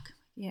 fuck,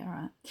 yeah, all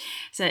right.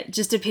 So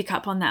just to pick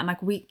up on that, I'm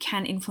like, we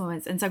can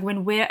influence. And it's like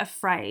when we're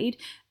afraid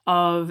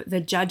of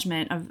the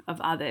judgment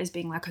of others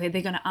being like, okay,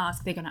 they're going to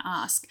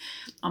ask.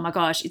 Oh my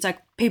gosh, it's like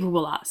people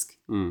will ask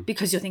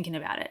because you're thinking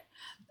about it.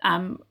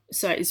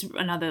 So it's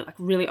another like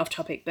really off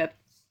topic, but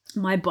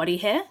my body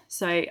hair.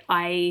 So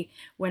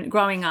when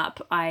growing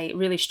up, I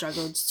really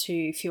struggled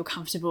to feel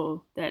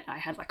comfortable that I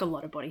had like a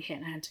lot of body hair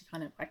and I had to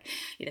kind of like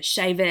either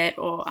shave it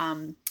or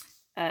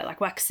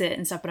like wax it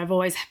and stuff. But I've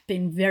always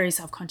been very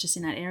self-conscious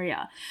in that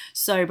area.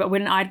 So, but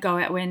when I'd go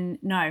out,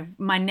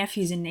 my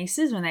nephews and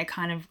nieces, when they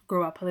kind of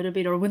grew up a little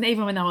bit, or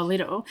even when they were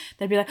little,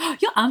 they'd be like, oh,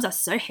 your arms are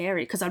so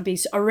hairy. Because I'd be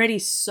already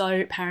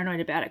so paranoid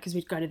about it because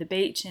we'd go to the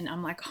beach and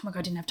I'm like, oh my God,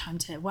 I didn't have time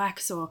to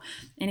wax or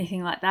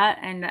anything like that.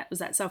 And that was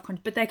that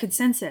self-conscious, but they could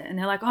sense it. And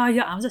they're like, oh,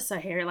 your arms are so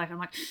hairy. Like, I'm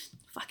like,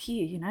 fuck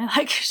you,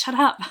 like, shut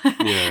up.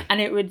 Yeah.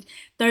 And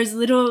those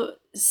little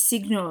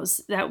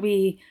signals that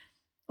we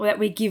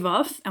give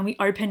off, and we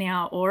open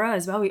our aura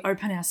as well. We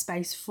open our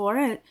space for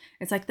it.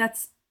 It's like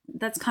that's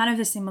kind of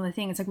a similar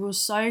thing. It's like we were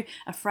so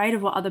afraid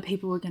of what other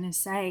people were going to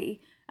say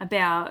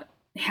about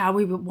how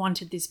we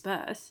wanted this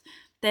birth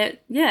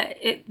that,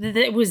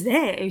 it was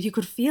there. You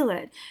could feel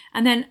it.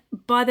 And then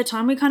by the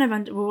time we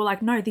we were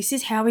like, no, this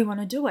is how we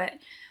want to do it,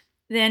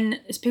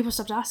 then people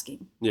stopped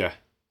asking. Yeah.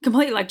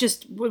 Completely, like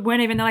just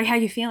weren't even, they're like, how are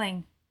you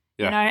feeling?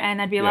 Yeah. And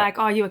they'd be like,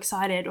 oh, are you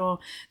excited? Or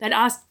they'd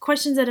ask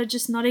questions that are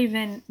just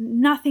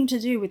nothing to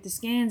do with the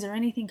scans or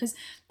anything, because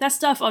that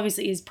stuff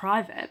obviously is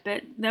private,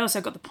 but they also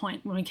got the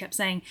point when we kept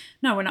saying,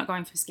 no, we're not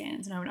going for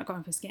scans. No, we're not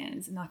going for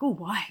scans. And they're like, oh,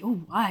 why?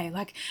 Oh, why?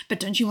 Like, but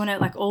don't you want to,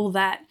 like, all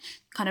that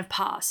kind of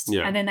passed?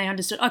 Yeah. And then they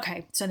understood,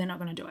 okay, so they're not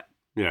going to do it.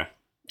 Yeah.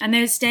 And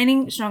they're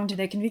standing strong to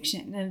their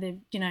conviction. And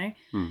they're,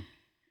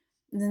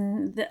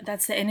 then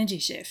that's the energy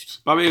shift.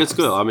 I mean, it's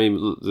good. I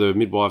mean, the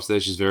midwife's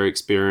there. She's very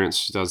experienced.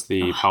 She does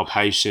the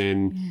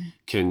palpation,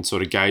 can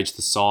sort of gauge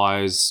the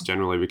size.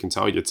 Generally, we can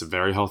tell you it's a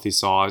very healthy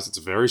size. It's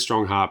a very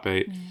strong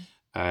heartbeat.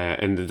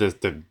 And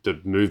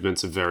the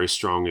movements are very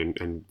strong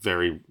and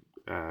very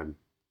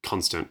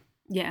constant.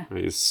 Yeah. I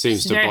mean, it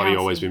seems to body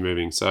always be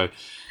moving. So,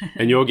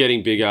 and you're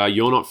getting bigger.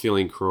 You're not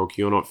feeling crook.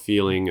 You're not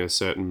feeling a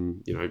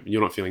certain,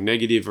 you're not feeling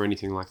negative or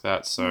anything like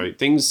that. So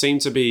things seem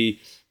to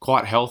be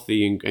quite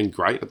healthy and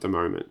great at the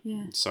moment.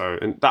 Yeah. So,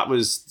 and that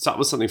was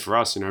something for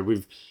us.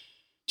 We've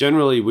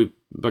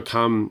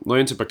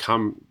learned to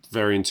become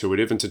very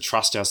intuitive and to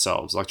trust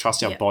ourselves, like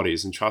trust our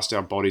bodies and trust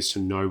our bodies to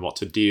know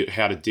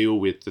how to deal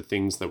with the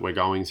things that we're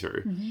going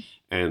through.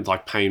 And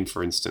like pain,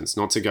 for instance,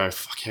 not to go,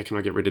 fuck, how can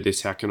I get rid of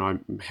this? How can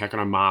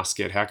I mask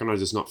it? How can I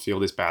just not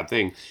feel this bad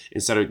thing?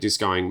 Instead of just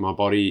going, my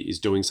body is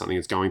doing something,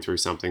 it's going through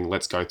something,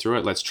 let's go through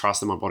it. Let's trust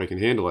that my body can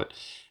handle it.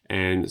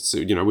 And so,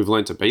 we've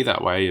learned to be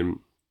that way. And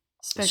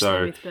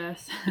especially with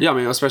birth. Yeah, I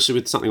mean, especially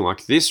with something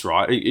like this,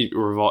 right? It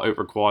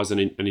requires an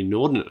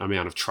inordinate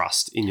amount of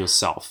trust in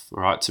yourself,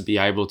 right? To be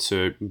able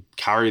to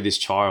carry this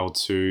child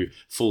to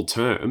full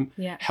term,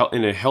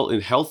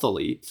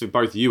 healthily for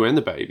both you and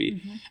the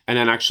baby, and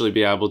then actually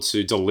be able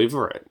to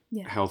deliver it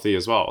healthy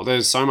as well.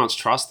 There's so much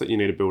trust that you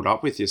need to build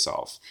up with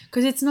yourself.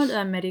 Because it's not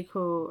a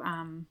medical,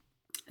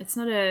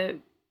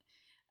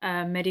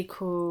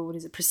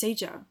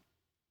 procedure.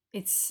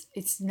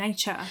 It's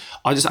nature.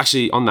 I just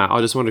actually, on that, I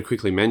just wanted to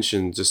quickly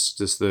mention just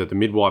the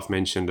midwife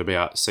mentioned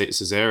about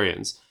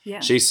cesareans.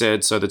 Yeah. She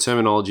said, so the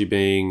terminology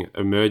being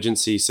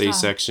emergency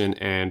C-section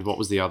and what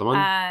was the other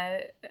one?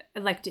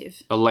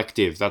 Elective.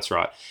 Elective, that's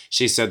right.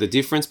 She said the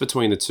difference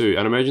between the two,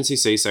 an emergency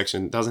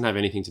C-section doesn't have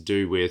anything to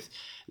do with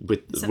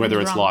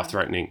whether it's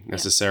life-threatening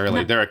necessarily.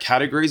 Yeah. No. There are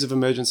categories of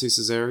emergency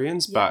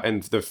cesareans,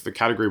 and the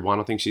category 1,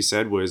 I think she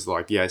said, was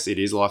like, yes, it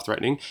is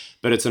life-threatening,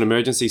 but it's an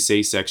emergency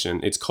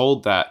C-section. It's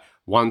called that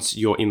once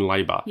you're in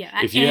labor. Yeah,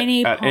 at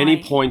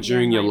any point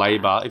during your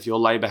labor, if your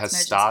labor has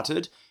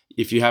started,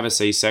 if you have a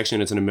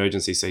C-section, it's an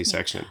emergency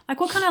C-section. Like,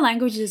 what kind of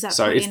language does that?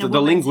 So it's the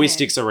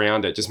linguistics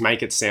around it. Just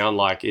make it sound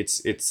like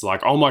it's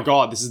like, oh my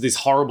God, this is this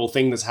horrible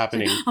thing that's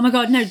happening. Oh my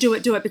God, no, do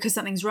it because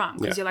something's wrong.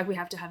 Because you're like, we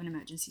have to have an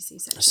emergency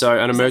C-section. So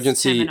an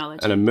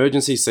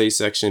emergency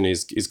C-section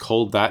is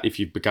called that if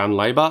you've begun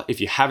labor. If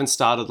you haven't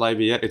started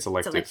labor yet, it's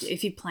elective. It's elective.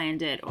 If you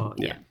planned it or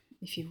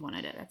if you've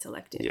wanted it, that's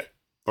elective. Yeah.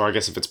 Or I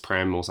guess if it's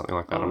pram or something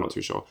like that, I'm not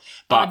too sure.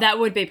 But that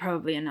would be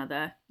probably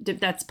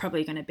that's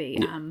probably going to be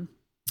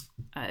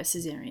a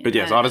cesarean. But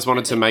yes, I just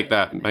wanted to make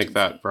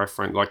that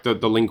reference, like the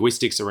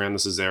linguistics around the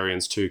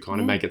cesareans to kind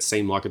of make it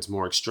seem like it's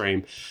more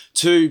extreme,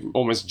 to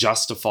almost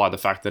justify the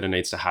fact that it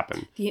needs to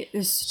happen. The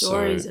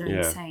stories are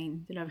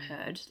insane that I've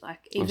heard.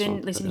 Like,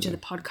 even listening to the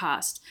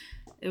podcast,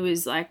 it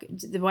was like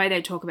the way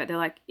they talk about, they're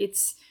like,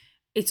 it's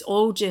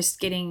all just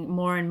getting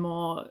more and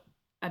more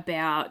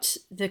about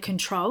the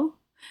control.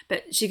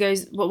 But she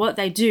goes, well, what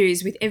they do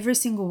is with every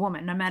single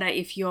woman, no matter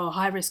if you're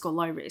high risk or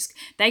low risk,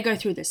 they go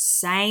through the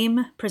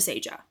same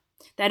procedure.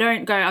 They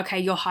don't go, okay,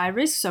 you're high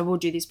risk, so we'll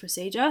do this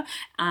procedure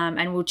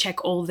and we'll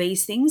check all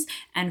these things.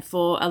 And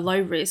for a low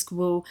risk,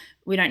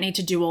 we don't need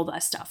to do all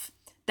that stuff.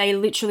 They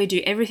literally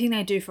do everything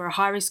they do for a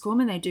high risk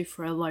woman, they do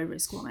for a low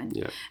risk woman.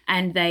 Yeah.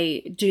 And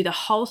they do the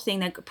whole thing.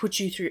 They put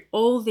you through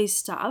all this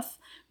stuff.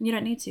 You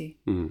don't need to.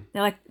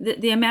 They're like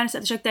the amount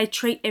of stuff. They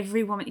treat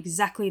every woman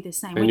exactly the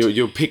same. And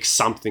you'll pick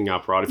something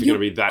up, right? If you're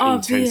going to be that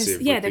intensive.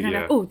 This. Yeah, they're going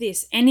to go,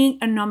 this. Any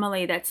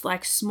anomaly that's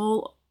like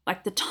small,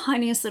 like the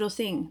tiniest little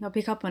thing, they'll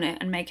pick up on it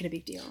and make it a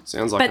big deal.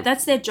 But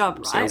that's their job,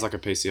 right? Sounds like a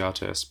PCR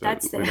test,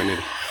 but we don't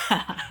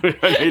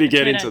need to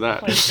get into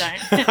that. Please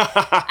don't.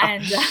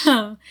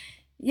 And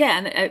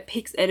and it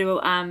picks it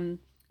will and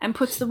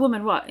puts the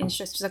woman in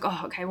stress. She's like,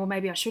 oh, okay, well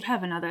maybe I should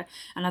have another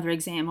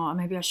exam, or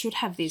maybe I should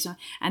have this,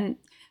 and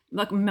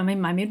like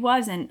my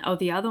midwives and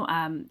the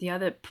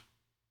other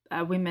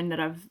women that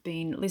I've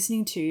been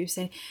listening to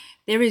say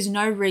there is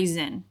no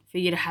reason for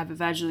you to have a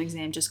vaginal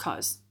exam just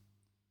cause.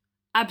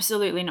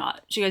 Absolutely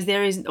not. She goes,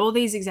 there is all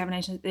these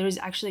examinations. There is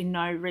actually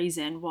no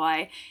reason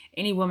why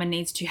any woman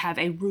needs to have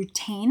a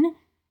routine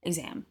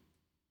exam.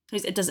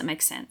 Because it doesn't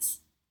make sense.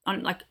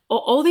 On like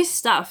all this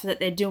stuff that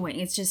they're doing,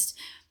 it's just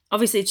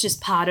obviously it's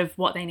just part of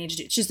what they need to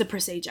do. It's just a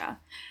procedure.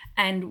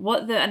 And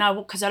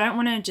because I don't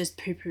want to just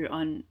poo-poo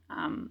on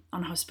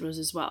hospitals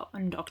as well,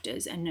 and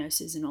doctors and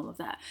nurses and all of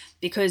that,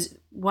 because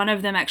one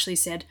of them actually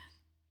said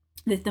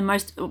that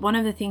one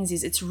of the things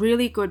is it's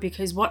really good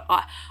because what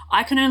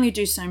I can only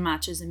do so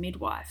much as a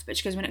midwife, but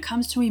because when it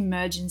comes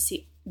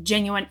to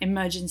genuine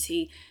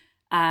emergency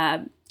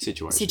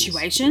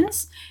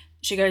situations,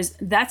 she goes,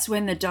 that's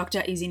when the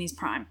doctor is in his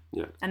prime,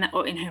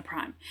 or in her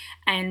prime,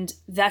 and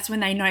that's when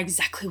they know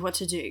exactly what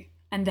to do,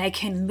 and they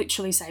can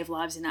literally save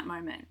lives in that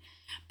moment.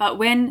 But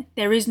when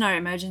there is no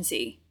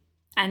emergency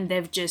and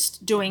they're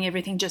just doing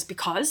everything just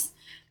because,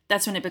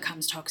 that's when it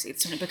becomes toxic.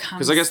 It's when it becomes...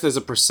 Because I guess there's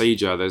a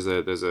procedure, there's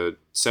a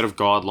set of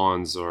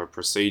guidelines or a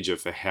procedure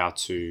for how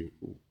to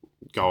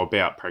go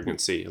about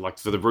pregnancy. Like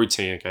for the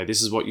routine, okay,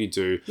 this is what you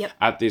do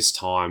at this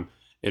time.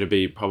 It'll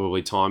be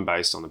probably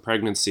time-based on the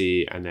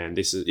pregnancy, and then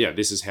this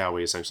is how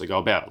we essentially go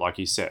about it, like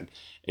you said.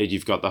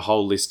 You've got the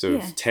whole list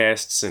of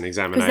tests and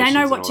examinations. Because they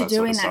know what to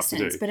do in that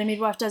sense, but a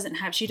midwife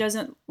she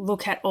doesn't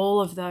look at all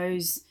of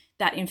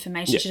that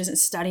information. She doesn't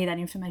study that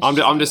information.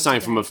 I'm just saying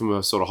from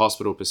a sort of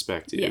hospital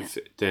perspective,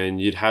 then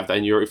you'd have that,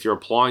 and if you're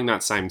applying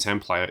that same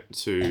template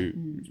to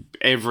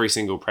every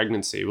single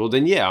pregnancy, well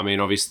then I mean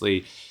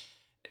obviously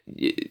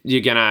if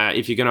you're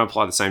gonna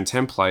apply the same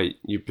template,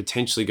 you're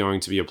potentially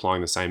going to be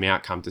applying the same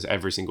outcome to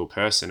every single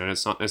person, and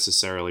it's not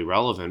necessarily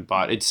relevant.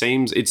 But it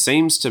seems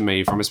to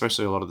me, from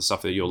especially a lot of the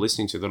stuff that you're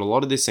listening to, that a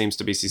lot of this seems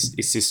to be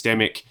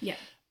systemic.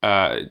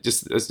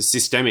 Just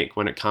systemic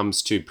when it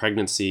comes to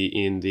pregnancy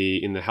in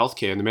the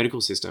healthcare and the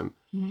medical system.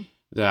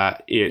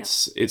 That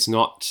it's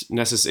not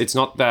necessary. It's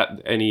not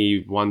that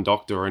any one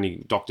doctor or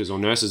any doctors or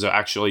nurses are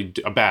actually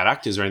bad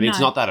actors or anything. No. It's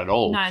not that at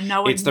all.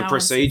 No, it's the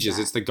procedures.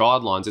 It's the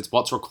guidelines. It's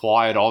what's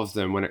required of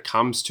them when it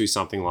comes to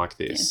something like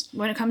this.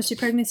 When it comes to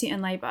pregnancy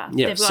and labour,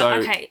 they've got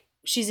okay.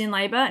 She's in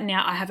labour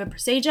now. I have a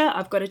procedure.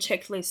 I've got a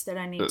checklist that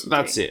I need to do.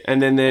 That's it.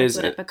 And then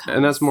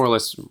and that's more or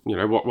less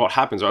what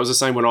happens. I was the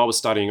same when I was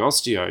studying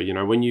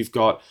osteo. When you've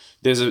got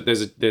there's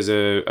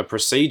a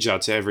procedure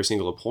to every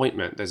single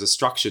appointment. There's a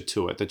structure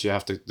to it that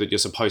you're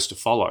supposed to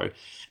follow.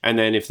 And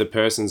then if the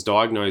person's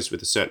diagnosed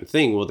with a certain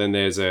thing, well then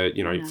there's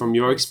from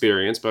your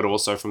experience, but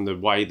also from the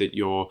way that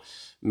you're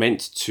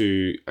meant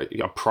to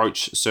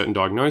approach certain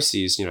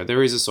diagnoses,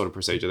 there is a sort of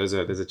procedure. There's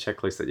a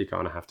checklist that you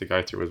kind of have to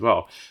go through as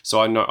well. So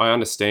I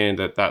understand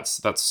that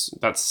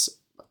that's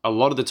a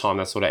lot of the time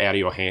that's sort of out of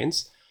your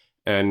hands,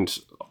 and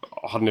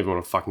I don't even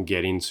want to fucking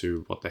get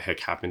into what the heck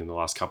happened in the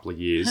last couple of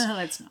years.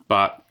 Let's not.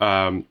 But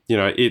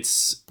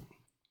it's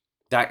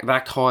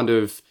that kind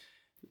of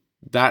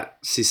that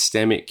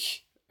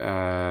systemic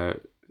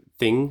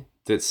thing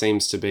that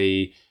seems to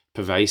be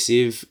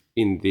pervasive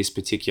in this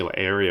particular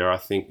area. I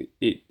think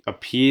it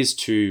appears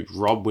to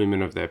rob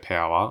women of their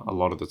power a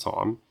lot of the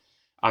time,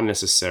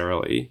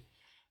 unnecessarily.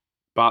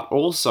 But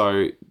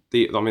also,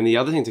 the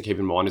other thing to keep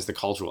in mind is the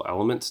cultural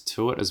element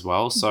to it as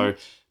well. So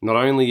not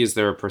only is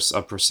there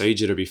a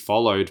procedure to be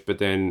followed, but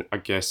then I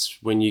guess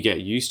when you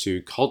get used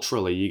to,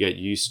 culturally, you get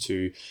used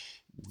to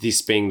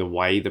this being the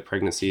way the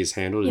pregnancy is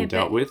handled and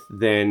dealt with,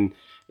 then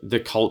the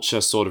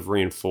culture sort of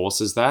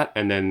reinforces that.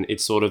 And then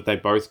it's sort of, they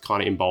both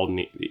kind of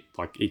embolden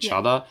each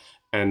other.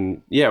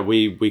 And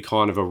we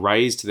kind of are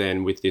raised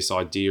then with this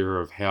idea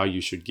of how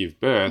you should give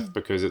birth,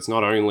 because it's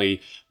not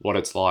only what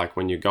it's like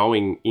when you're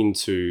going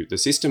into the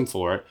system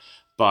for it,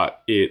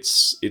 but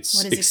it's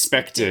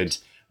expected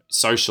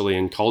socially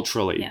and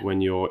culturally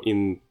when you're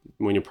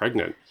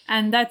pregnant.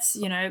 And that's,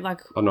 I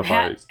don't know if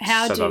I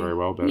said that very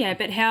well, but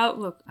but how,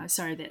 look,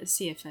 sorry, the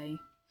CFA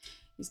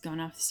is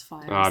going off this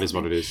fire. It is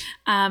what it is.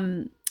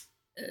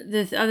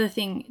 The other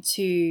thing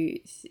to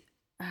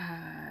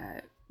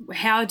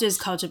how does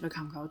culture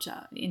become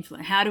culture?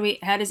 Influence. How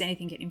does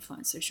anything get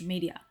influenced? Social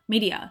media,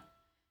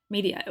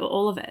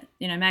 all of it.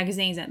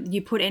 Magazines.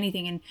 You put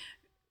anything in,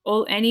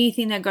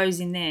 anything that goes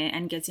in there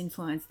and gets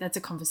influenced. That's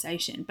a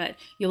conversation. But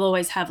you'll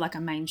always have like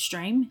a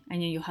mainstream,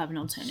 and you'll have an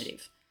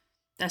alternative.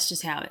 That's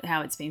just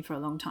how it's been for a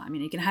long time.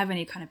 You can have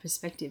any kind of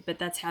perspective, but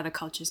that's how the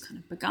culture's kind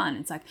of begun.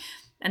 It's like,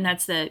 and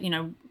that's over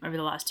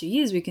the last 2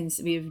 years,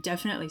 we've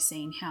definitely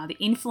seen how the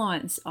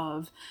influence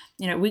of,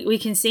 we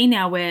can see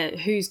now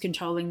who's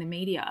controlling the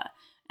media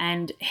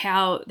and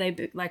how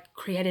they like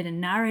created a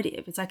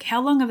narrative. It's like,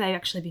 how long have they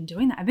actually been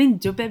doing that?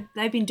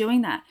 They've been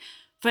doing that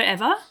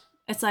forever.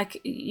 It's like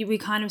we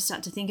kind of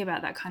start to think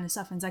about that kind of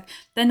stuff, and it's like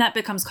then that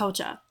becomes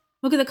culture.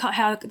 Look at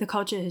how the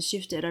culture has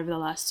shifted over the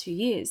last 2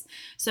 years.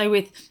 So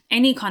with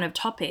any kind of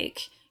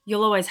topic,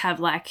 you'll always have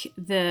like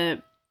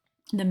the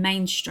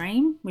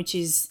mainstream, which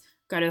is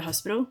go to the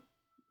hospital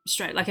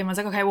straight. Like everyone's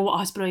like, okay, well, what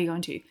hospital are you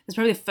going to? That's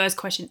probably the first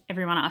question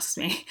everyone asked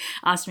me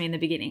in the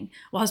beginning.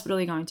 What hospital are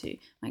you going to?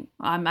 Like,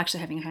 I'm actually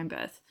having a home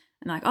birth.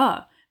 And like,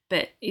 oh,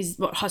 but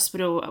what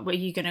hospital were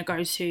you going to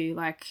go to?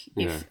 Like,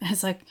 if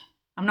it's like,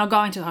 I'm not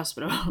going to the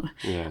hospital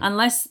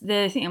unless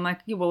the thing. I'm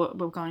like, well,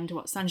 we're going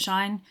to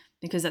Sunshine,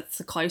 because that's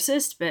the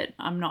closest, but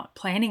I'm not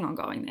planning on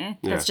going there.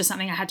 That's just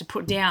something I had to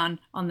put down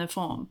on the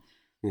form.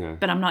 Yeah.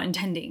 But I'm not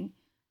intending.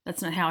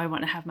 That's not how I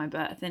want to have my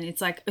birth. And it's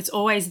like, it's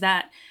always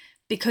that,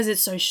 because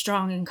it's so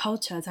strong in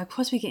culture. It's like, of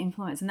course we get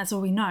influenced, and that's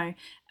all we know.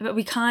 But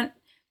we can't,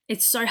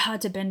 it's so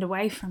hard to bend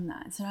away from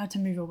that. It's so hard to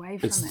move away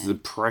from it. It's the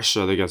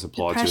pressure that gets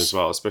applied to it as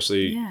well,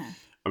 especially,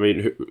 I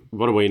mean,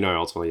 what do we know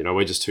ultimately?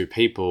 We're just two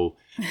people,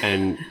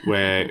 and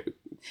we're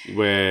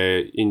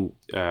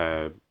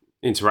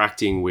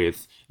interacting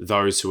with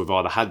those who have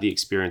either had the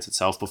experience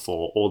itself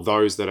before, or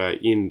those that are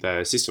in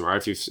the system,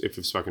 right? If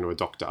you've spoken to a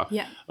doctor,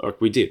 like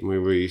we did,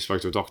 we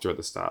spoke to a doctor at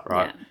the start,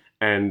 right? Yeah.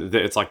 And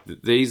it's like,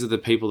 these are the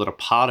people that are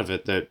part of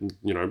it that,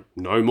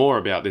 know more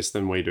about this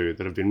than we do,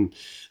 that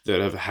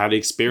have had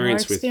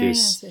experience with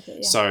this. With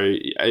it, So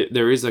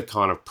there is a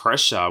kind of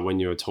pressure when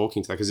you're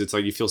talking to that, because it's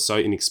like you feel so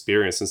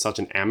inexperienced and such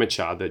an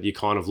amateur that you're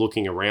kind of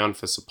looking around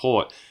for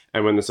support.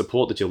 And when the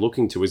support that you're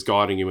looking to is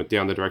guiding you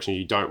down the direction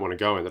you don't want to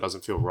go in, that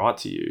doesn't feel right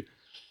to you,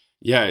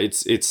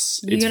 it's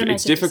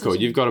difficult.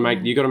 You've got to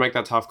make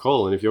that tough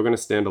call. And if you're going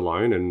to stand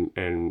alone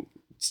and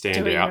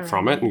stand out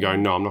from it and go,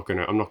 no, I'm not going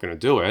to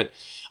do it,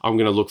 I'm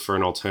going to look for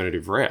an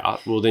alternative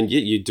route. Well, then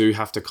you do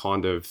have to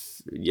kind of,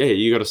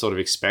 you got to sort of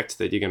expect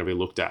that you're going to be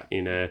looked at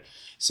in a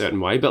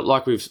certain way. But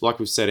like we've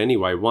said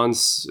anyway,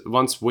 once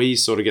we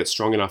sort of get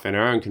strong enough in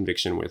our own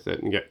conviction with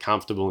it and get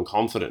comfortable and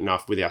confident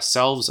enough with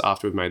ourselves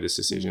after we've made this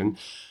decision,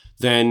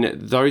 then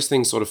those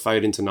things sort of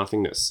fade into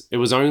nothingness. It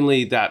was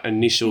only that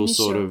initial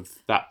sort of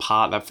that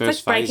first phase of it.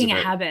 It's like breaking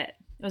a habit.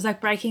 It was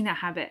like breaking that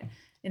habit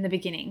in the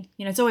beginning.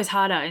 It's always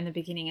harder in the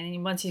beginning, and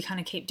then once you kind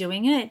of keep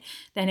doing it,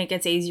 then it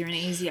gets easier and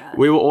easier.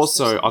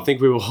 I think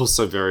we were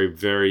also very,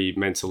 very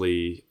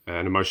mentally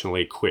and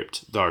emotionally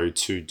equipped though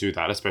to do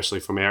that,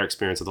 especially from our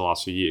experience of the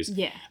last few years.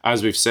 Yeah.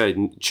 As we've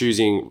said,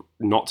 choosing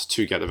not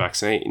to get the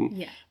vaccine.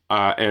 Yeah.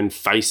 And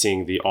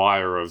facing the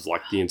ire of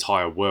like the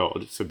entire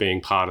world for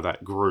being part of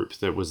that group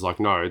that was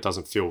like, no, it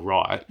doesn't feel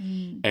right.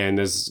 And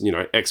there's,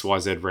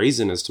 XYZ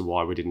reason as to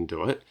why we didn't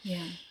do it.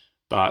 Yeah.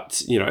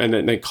 But, and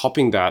then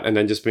copying that and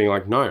then just being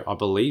like, no, I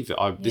believe it.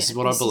 This is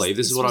what I believe.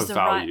 This is what I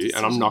value.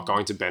 And I'm not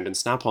going to bend and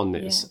snap on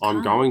this. Yeah,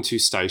 I'm going to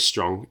stay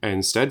strong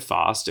and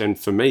steadfast. And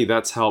for me,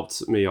 that's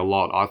helped me a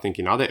lot, I think,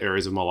 in other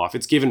areas of my life.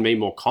 It's given me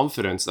more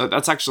confidence.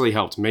 That's actually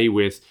helped me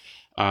with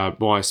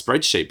my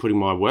spreadsheet, putting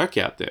my work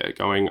out there,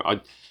 going,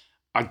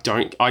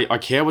 I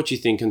care what you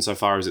think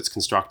insofar as it's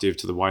constructive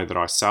to the way that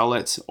I sell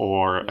it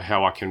or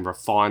how I can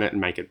refine it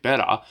and make it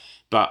better.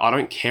 But I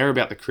don't care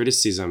about the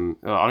criticism.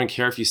 I don't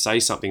care if you say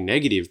something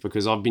negative,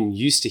 because I've been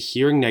used to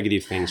hearing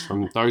negative things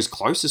from those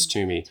closest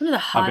to me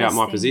about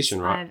my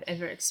position, right? I've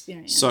ever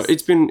experienced. So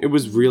it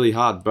was really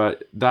hard,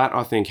 but that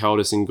I think held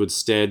us in good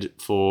stead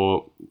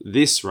for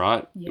this,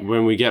 right? Yeah.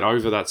 When we get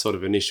over that sort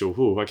of initial,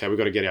 okay, we've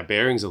got to get our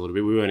bearings a little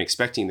bit. We weren't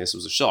expecting this. It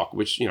was a shock,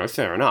 which,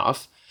 fair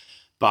enough.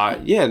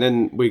 But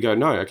then we go,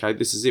 no, okay,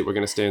 this is it. We're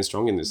going to stand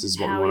strong in this. This is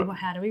what we want.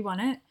 How do we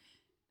want it?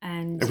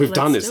 And we've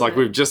done this. Like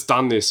we've just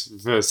done this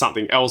for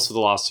something else for the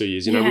last 2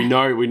 years. We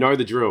know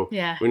the drill.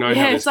 Yeah. We know how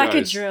this goes. It's like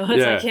a drill.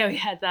 It's like, we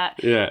had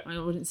that. Yeah. I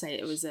wouldn't say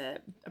it was a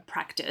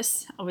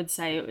practice. I would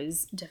say it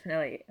was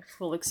definitely a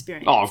full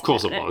experience. Oh, of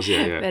course it was.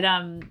 Yeah. But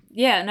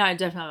no,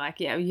 definitely like,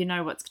 you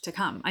know what's to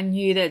come. I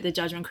knew that the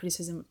judgment,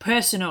 criticism,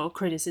 personal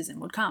criticism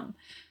would come.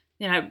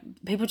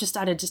 People just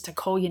started just to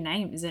call you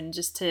names and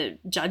just to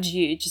judge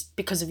you just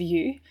because of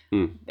you.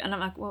 And I'm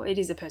like, well, it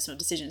is a personal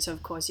decision. So,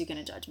 of course, you're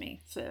going to judge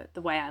me for the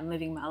way I'm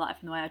living my life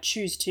and the way I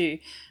choose to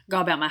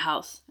go about my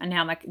health. And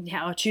now I'm like,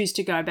 how I choose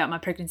to go about my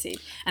pregnancy.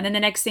 And then the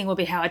next thing will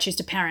be how I choose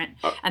to parent.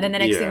 And then the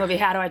next thing will be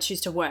how do I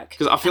choose to work.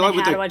 Because I feel like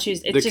with the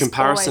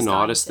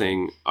comparisonitis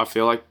thing, I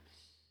feel like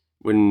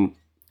when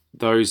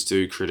those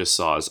do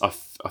criticize,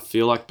 I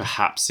feel like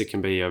perhaps it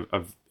can be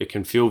it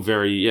can feel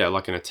very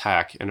like an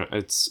attack, and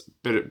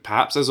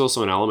perhaps there's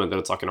also an element that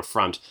it's like an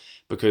affront,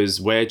 because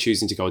we're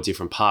choosing to go a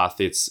different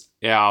path. It's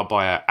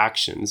by our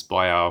actions,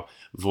 by our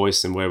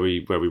voice and where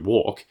we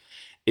walk,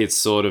 it's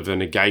sort of a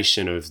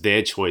negation of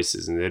their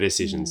choices and their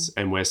decisions.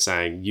 And we're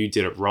saying, you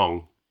did it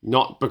wrong.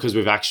 Not because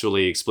we've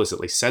actually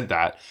explicitly said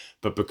that,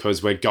 but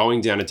because we're going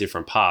down a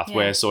different path. Yeah.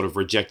 We're sort of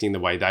rejecting the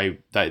way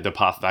the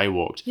path they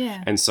walked.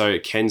 Yeah. And so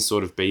it can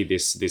sort of be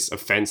this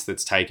offense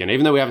that's taken,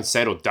 even though we haven't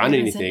said or done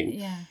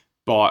anything.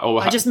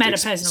 I just made a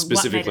personal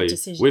specifically.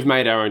 We've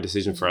made our own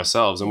decision for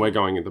ourselves, and we're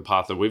going in the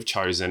path that we've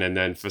chosen. And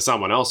then for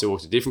someone else who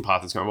walked a different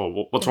path, it's going,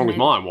 well, what's wrong with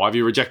mine? Why have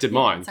you rejected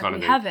mine? It's kind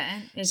like of we thing.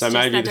 Haven't. It's so just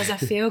maybe that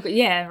doesn't feel good.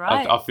 Yeah,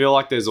 right. I feel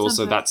like there's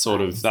also that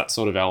sort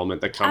of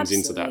element that comes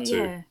into that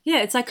too.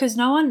 Yeah, it's like because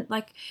no one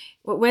like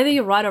whether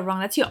you're right or wrong,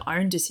 that's your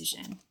own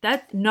decision.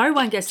 That no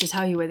one gets to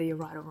tell you whether you're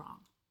right or wrong,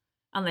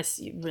 unless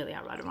you really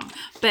are right or wrong.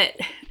 But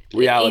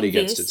reality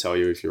gets to tell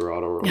you if you're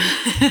right or wrong.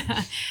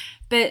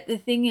 But the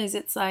thing is,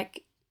 it's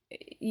like,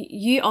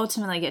 you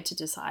ultimately get to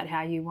decide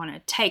how you want to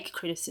take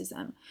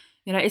criticism.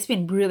 You know, it's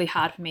been really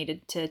hard for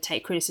me to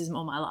take criticism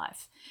all my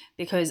life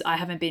because I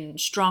haven't been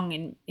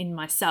strong in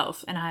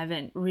myself, and I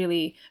haven't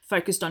really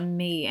focused on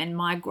me and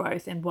my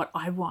growth and what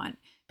I want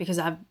because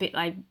I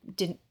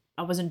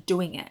wasn't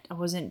doing it. I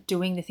wasn't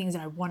doing the things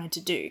that I wanted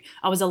to do.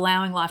 I was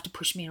allowing life to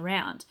push me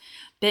around.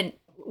 But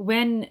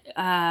when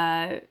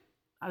I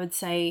would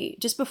say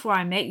just before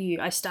I met you,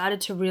 I started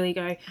to really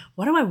go,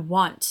 what do I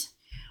want?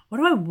 What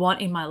do I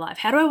want in my life?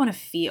 How do I want to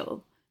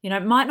feel? You know,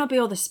 it might not be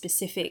all the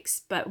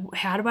specifics, but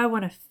how do I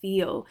want to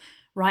feel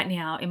right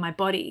now in my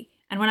body?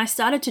 And when I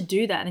started to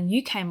do that, and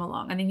you came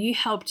along and then you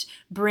helped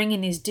bring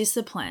in this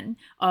discipline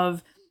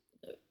of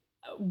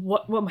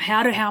how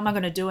am I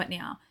going to do it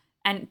now?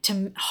 And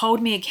to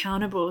hold me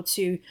accountable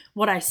to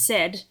what I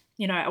said,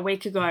 you know, a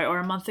week ago or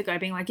a month ago,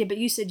 being like, yeah, but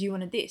you said you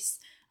wanted this.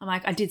 I'm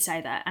like, I did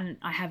say that and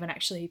I haven't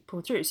actually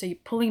pulled through. So you're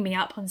pulling me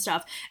up on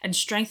stuff and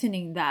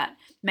strengthening that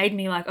made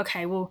me like,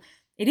 okay, well,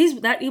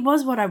 it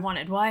was what I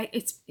wanted. Why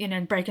it's, you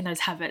know, breaking those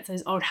habits,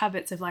 those old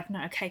habits of like,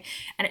 no, okay.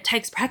 And it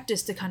takes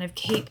practice to kind of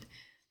keep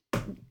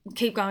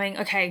going,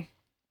 okay,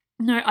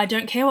 no, I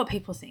don't care what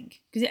people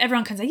think. Because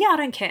everyone can say, yeah, I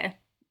don't care.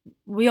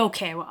 We all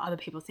care what other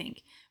people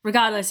think,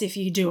 regardless if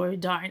you do or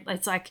don't.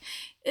 It's like,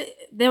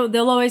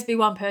 there'll always be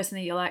one person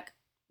that you're like,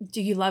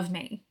 do you love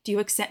me? Do you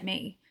accept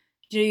me?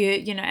 Do you,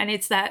 you know, and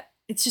it's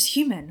just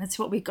human. That's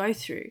what we go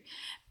through.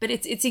 But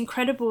it's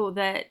incredible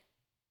that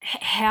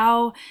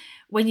how,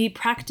 when you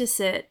practice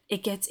it,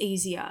 it gets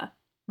easier.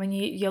 When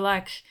you're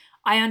like,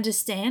 I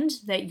understand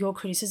that your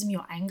criticism,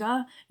 your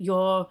anger,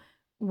 your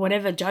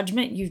whatever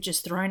judgment you've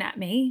just thrown at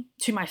me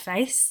to my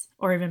face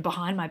or even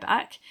behind my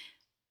back,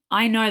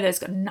 I know that's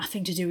got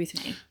nothing to do with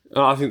me.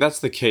 I think that's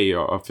the key.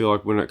 I feel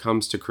like when it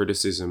comes to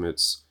criticism,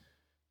 it's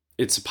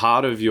a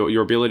part of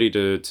your ability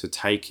to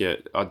take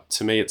it.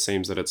 To me, it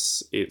seems that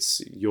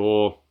it's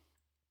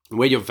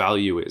where your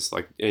value is,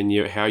 like, and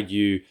how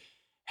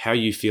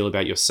you feel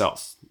about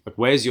yourself. Like,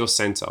 where's your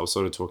center? I was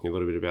sort of talking a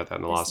little bit about that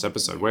in the last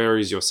episode. Where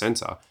is your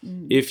center?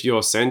 If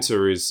your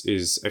center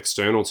is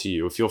external to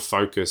you, if you're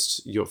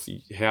focused,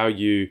 how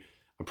you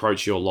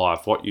approach your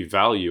life, what you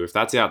value, if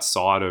that's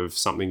outside of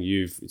some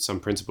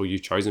principle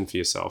you've chosen for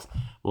yourself,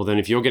 well, then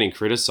if you're getting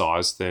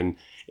criticized, then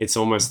it's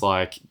almost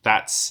like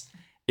that's,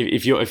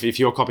 if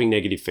you're copying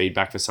negative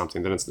feedback for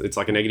something, then it's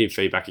like a negative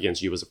feedback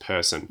against you as a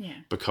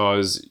person,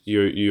 because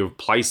you're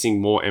placing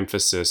more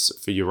emphasis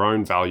for your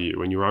own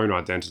value and your own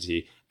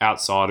identity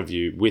outside of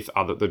you with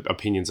the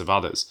opinions of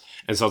others.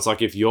 And so it's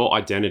like, if your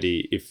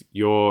identity, if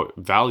your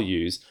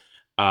values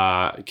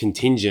are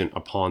contingent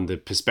upon the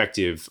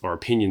perspective or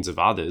opinions of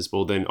others,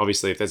 well, then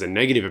obviously if there's a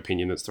negative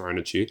opinion that's thrown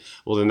at you,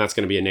 well, then that's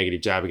going to be a negative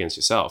jab against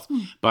yourself.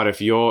 But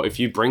if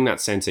you bring that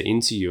center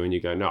into you and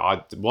you go,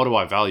 no, what do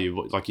I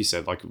value? Like you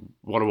said, like,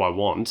 what do I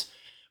want?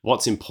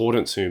 What's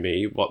important to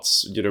me?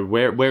 What's, you know,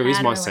 where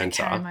is my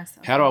center?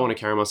 How do I want to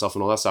carry myself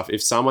and all that stuff?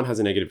 If someone has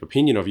a negative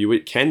opinion of you,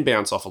 it can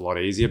bounce off a lot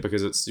easier,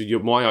 because it's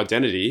my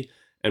identity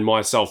and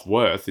my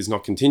self-worth is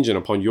not contingent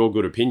upon your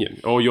good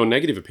opinion or your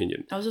negative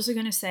opinion. I was also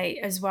going to say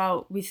as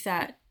well with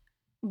that,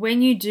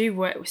 when you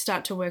do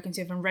start to work on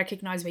yourself and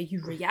recognize where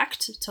you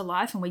react to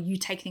life and where you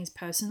take things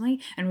personally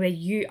and where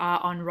you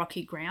are on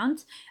rocky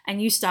ground,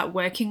 and you start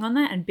working on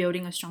that and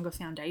building a stronger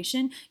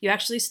foundation, you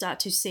actually start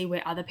to see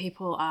where other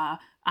people are,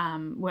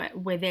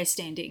 where they're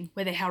standing,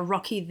 how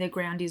rocky the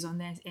ground is on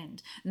their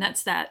end. And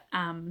that's that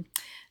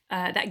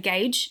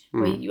gauge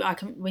where you are,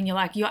 when you're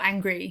like, you're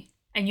angry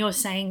and you're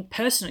saying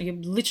personal, you're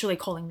literally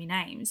calling me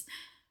names,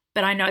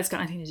 but I know it's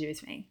got nothing to do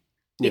with me,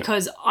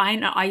 because I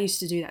know I used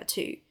to do that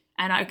too.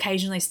 And I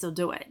occasionally still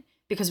do it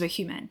because we're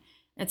human.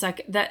 It's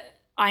like that.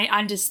 I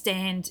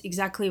understand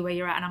exactly where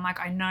you're at. And I'm like,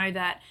 I know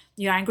that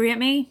you're angry at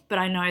me, but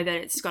I know that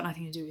it's got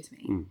nothing to do with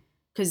me,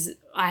 because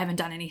I haven't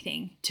done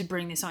anything to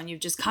bring this on. You've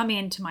just come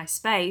into my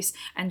space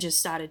and just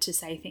started to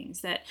say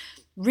things that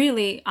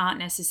really aren't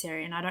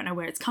necessary, and I don't know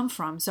where it's come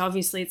from. So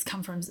obviously it's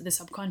come from the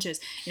subconscious,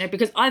 you know,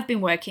 because I've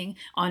been working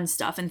on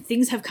stuff and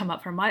things have come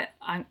up from my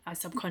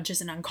subconscious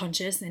and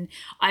unconscious, and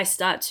I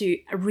start to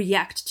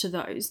react to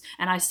those,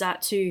 and I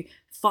start to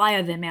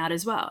fire them out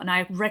as well. And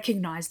I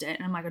recognized it,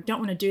 and I'm like, I don't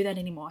want to do that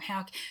anymore.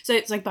 So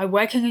it's like by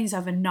working on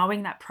yourself and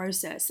knowing that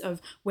process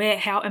of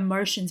how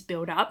emotions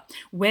build up,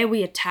 where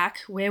we attack,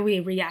 where we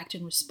react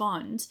and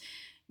respond,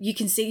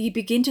 you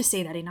begin to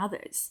see that in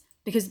others.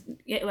 Because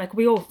like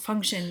we all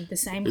function the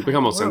same. You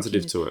become more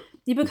sensitive to it.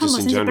 You become more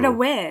sensitive, but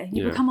aware.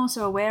 You become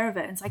also aware of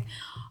it. And it's like,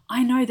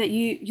 I know that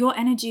your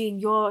energy and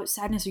your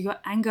sadness or your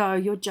anger or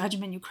your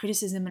judgment, your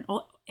criticism and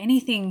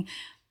anything,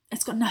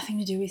 it's got nothing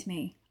to do with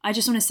me. I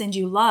just want to send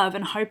you love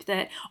and hope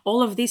that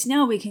all of this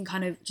now we can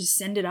kind of just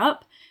send it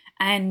up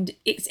and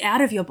it's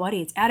out of your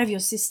body. It's out of your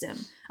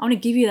system. I want to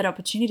give you that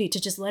opportunity to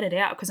just let it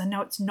out because I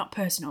know it's not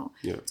personal.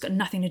 Yeah. It's got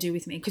nothing to do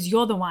with me because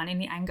you're the one in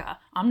the anger.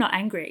 I'm not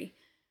angry.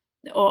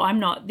 Or I'm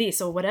not this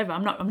or whatever.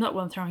 I'm not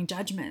one throwing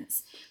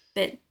judgments.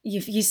 But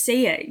you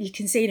see it. You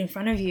can see it in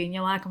front of you and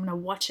you're like, I'm going to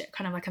watch it,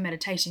 kind of like a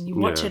meditation. You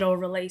watch it all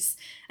release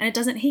and it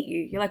doesn't hit you.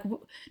 You're like,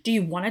 do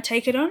you want to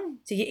take it on?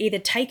 So you either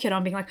take it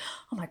on being like,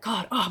 oh my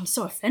God, I'm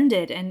so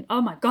offended. And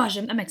oh my gosh,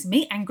 that makes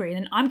me angry.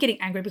 And I'm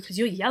getting angry because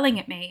you're yelling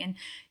at me. And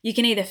you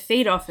can either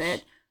feed off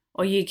it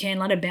or you can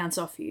let it bounce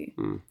off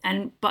you.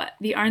 But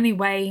the only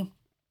way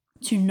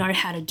to know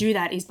how to do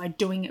that is by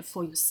doing it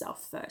for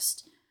yourself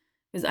first.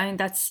 Because I think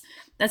that's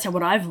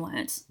what I've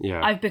learned.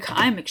 Yeah.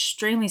 I'm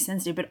extremely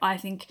sensitive, but I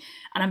think,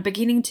 and I'm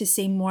beginning to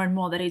see more and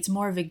more that it's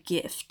more of a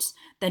gift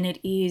than it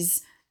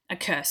is a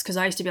curse. Because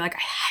I used to be like,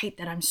 I hate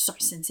that I'm so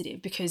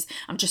sensitive because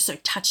I'm just so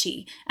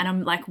touchy and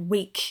I'm like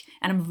weak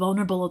and I'm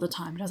vulnerable all the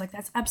time. And I was like,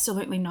 that's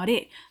absolutely not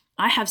it.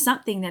 I have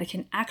something that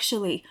can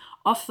actually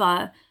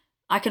offer.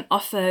 I can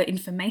offer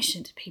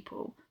information to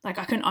people. Like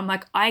I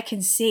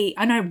can see.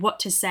 I know what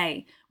to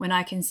say when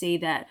I can see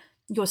that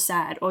you're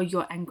sad or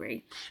you're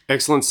angry.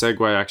 Excellent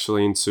segue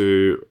actually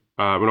into,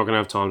 we're not going to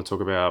have time to talk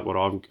about what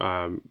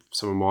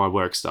some of my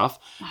work stuff,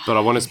 but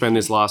I want to spend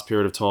this last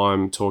period of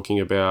time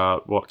talking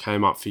about what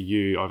came up for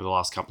you over the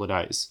last couple of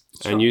days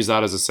and use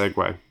that as a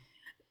segue.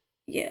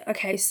 Yeah.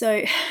 Okay.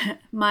 So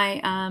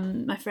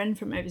my friend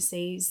from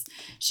overseas,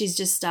 she's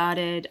just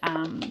started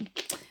a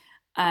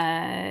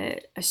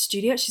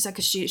studio. She's like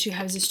she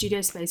has a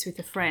studio space with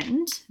a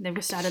friend.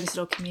 They've started this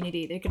little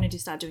community. They're going to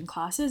just start doing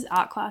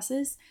art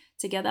classes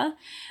together.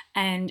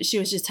 And she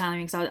was just telling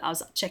me, because I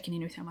was checking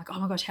in with her. I'm like,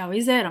 oh my gosh, how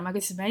is it? I'm like,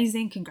 it's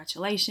amazing.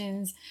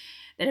 Congratulations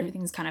that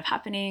everything's kind of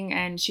happening.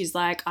 And she's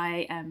like,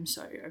 I am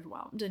so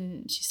overwhelmed.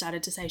 And she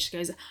started to say, she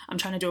goes, I'm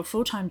trying to do a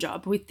full-time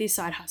job with this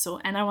side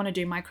hustle and I want to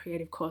do my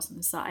creative course on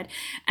the side.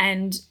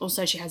 And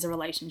also she has a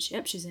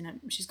relationship. She's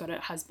got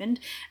a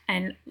husband.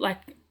 And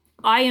like,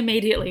 I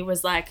immediately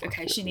was like,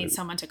 okay, she needs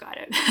someone to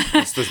guide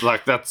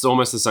it. That's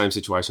almost the same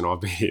situation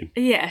I've been in.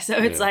 Yeah. So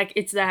it's like,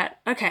 it's that,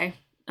 okay.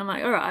 I'm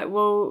like, all right,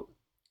 well,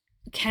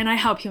 can I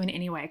help you in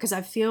any way? Because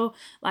I feel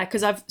like,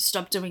 because I've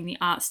stopped doing the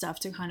art stuff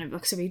to kind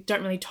of, so we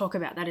don't really talk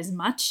about that as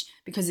much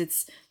because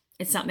it's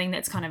something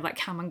that's kind of like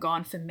come and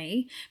gone for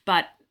me,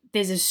 but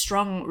there's a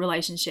strong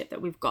relationship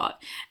that we've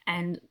got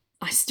and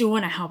I still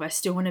want to help. I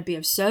still want to be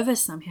of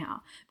service somehow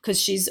because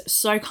she's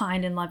so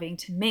kind and loving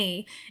to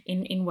me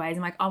in ways.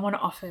 I'm like, I want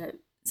to offer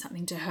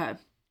something to her.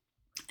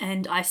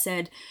 And I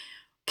said,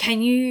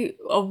 can you,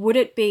 or would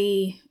it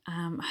be,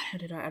 I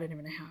don't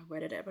even know how I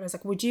worded it, but I was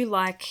like,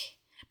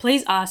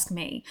 please ask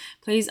me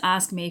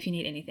if you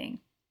need anything.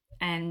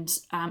 And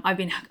I've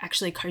been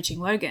actually coaching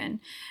Logan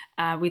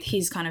with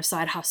his kind of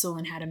side hustle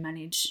and how to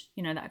manage,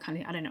 that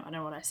kind of, I don't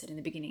know what I said in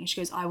the beginning.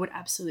 She goes, I would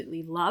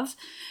absolutely love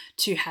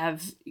to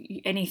have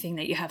anything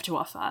that you have to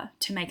offer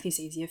to make this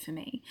easier for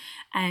me.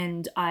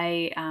 And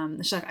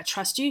she's like, I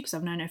trust you because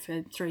I've known her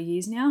for 3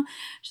 years now.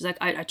 She's like,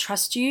 I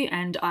trust you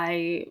and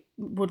I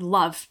would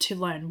love to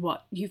learn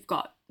what you've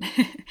got.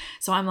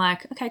 So I'm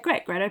like, okay,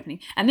 great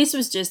opening. And this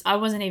was just, I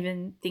wasn't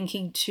even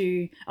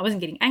I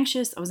wasn't getting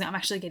anxious. I'm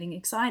actually getting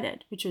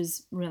excited, which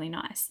was really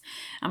nice.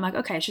 I'm like,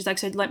 okay. She's like,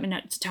 so let me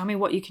know, tell me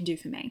what you can do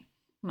for me.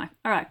 I'm like,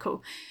 all right,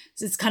 cool.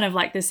 So it's kind of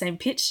like the same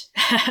pitch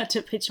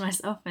to pitch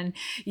myself. And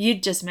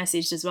you'd just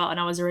messaged as well. And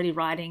I was already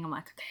writing. I'm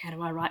like, okay, how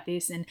do I write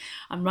this? And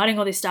I'm writing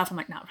all this stuff. I'm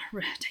like, no,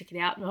 take it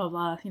out, blah,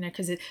 blah, blah.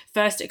 Because at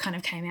first it kind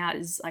of came out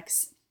as like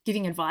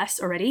giving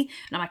advice already.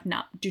 And I'm like,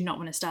 no, do not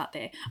want to start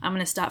there. I'm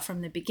going to start from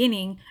the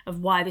beginning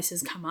of why this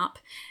has come up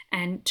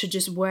and to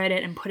just word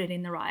it and put it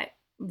in the right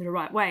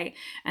way.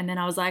 And then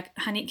I was like,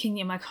 honey,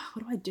 I'm like,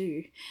 what do I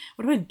do?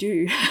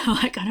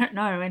 Like, I don't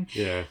know. And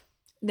yeah.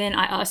 Then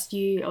I asked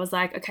you, I was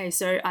like, okay,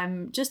 so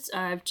I'm just,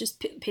 I'm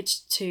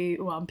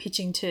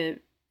pitching to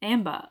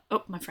Amber.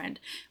 Oh, my friend.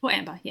 Well,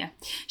 Amber, yeah.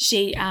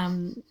 She,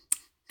 I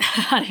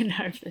don't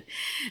know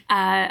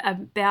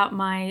about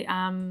my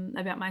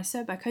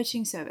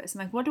coaching service. I'm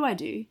like, what do I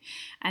do?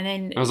 And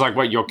then I was like,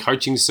 wait, your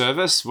coaching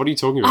service? What are you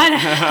talking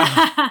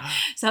about?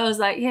 So I was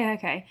like, yeah,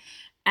 okay.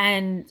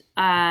 And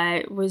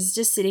I was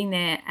just sitting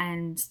there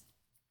and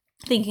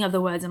thinking of the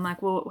words. I'm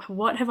like, well,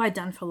 what have I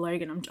done for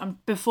Logan?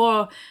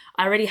 Before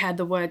I already had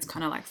the words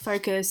kind of like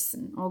focus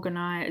and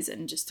organize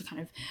and just to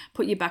kind of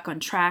put you back on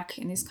track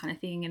and this kind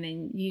of thing. And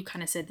then you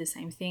kind of said the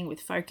same thing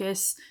with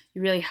focus.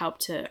 You really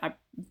helped to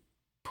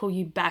pull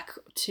you back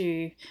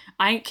to,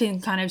 I can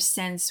kind of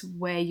sense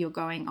where you're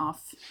going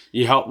off.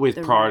 You help with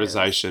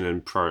prioritization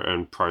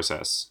and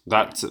process.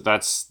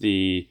 That's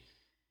the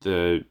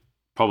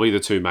probably the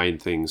two main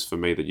things for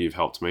me that you've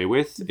helped me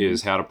with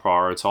is how to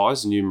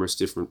prioritize numerous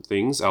different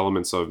things,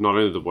 elements of not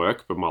only the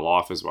work but my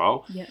life as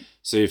well. Yeah.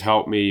 So you've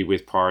helped me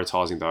with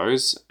prioritizing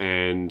those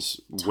and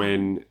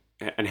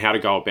how to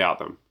go about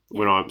them. Yeah.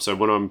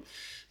 When I'm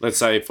let's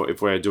say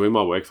if we're doing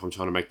my work, if I'm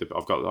trying to make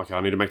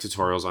I need to make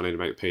tutorials, I need to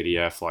make the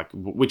PDF, like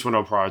which one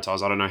I'll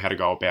prioritize. I don't know how to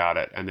go about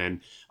it. And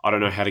then I don't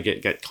know how to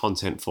get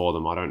content for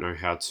them. I don't know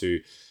how to,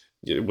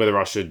 whether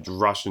I should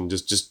rush and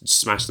just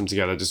smash them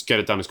together, just get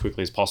it done as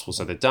quickly as possible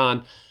so they're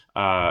done.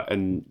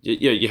 And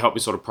yeah, you help me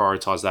sort of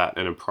prioritize that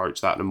and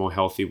approach that in a more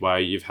healthy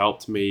way. You've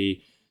helped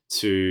me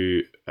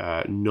to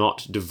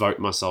not devote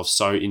myself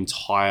so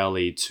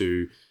entirely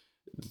to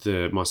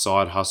my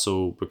side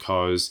hustle,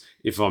 because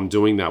if I'm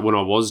doing that, when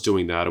I was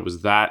doing that, it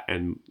was that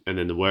and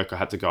then the work I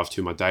had to go off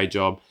to my day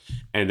job,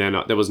 and then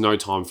there was no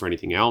time for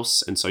anything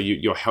else. And so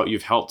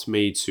you've helped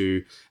me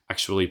to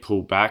actually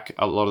pull back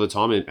a lot of the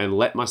time and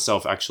let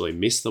myself actually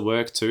miss the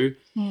work too.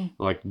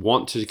 Like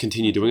want to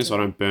continue doing it so I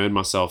don't burn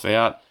myself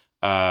out.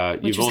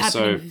 Which is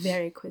happening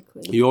very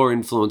quickly. Your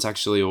influence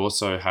actually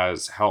also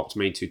has helped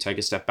me to take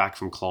a step back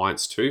from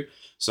clients too.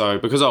 So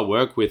because I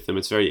work with them,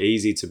 it's very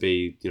easy to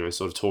be,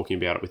 sort of talking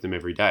about it with them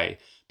every day.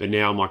 But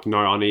now I'm like, no,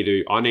 I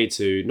need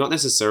to not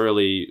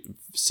necessarily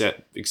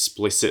set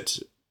explicit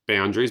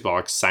boundaries by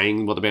like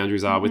saying what the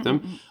boundaries are with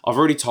them. I've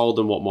already told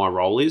them what my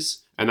role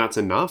is, and that's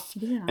enough.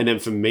 Yeah. And then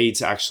for me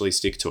to actually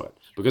stick to it,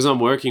 because I'm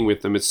working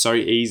with them, it's so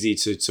easy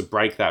to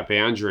break that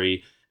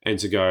boundary and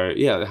to go,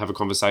 yeah, have a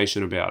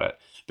conversation about it.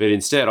 But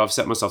instead, I've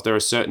set myself, there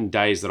are certain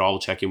days that I'll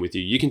check in with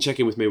you. You can check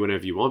in with me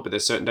whenever you want, but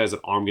there's certain days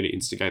that I'm going to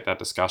instigate that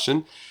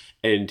discussion.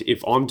 And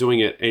if I'm doing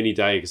it any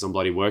day because I'm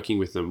bloody working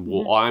with them,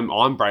 well,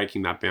 I'm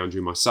breaking that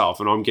boundary myself,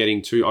 and I'm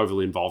getting too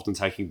overly involved and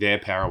taking their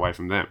power away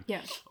from them.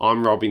 Yeah.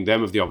 I'm robbing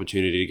them of the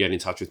opportunity to get in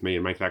touch with me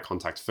and make that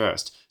contact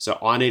first. So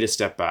I need to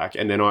step back,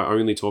 and then I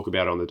only talk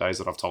about it on the days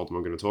that I've told them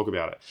I'm going to talk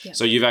about it. Yeah.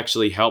 So you've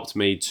actually helped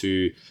me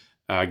to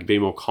be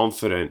more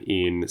confident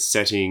in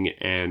setting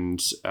and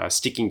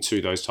sticking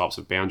to those types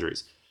of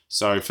boundaries.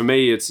 So for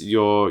me, it's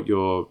your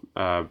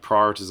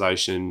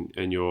prioritization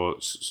and your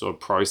sort of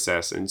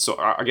process, and so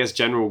I guess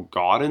general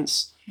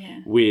guidance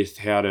with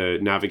how to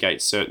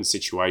navigate certain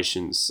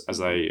situations as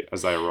they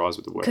arise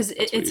with the work. Because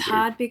it's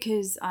hard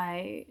because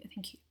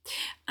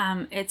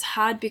it's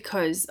hard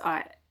because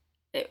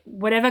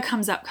whatever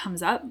comes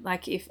up.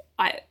 Like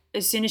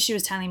as soon as she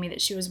was telling me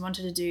that she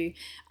wanted to do,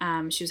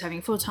 she was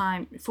having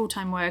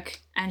full-time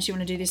work and she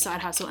wanted to do this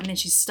side hustle, and then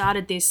she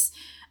started this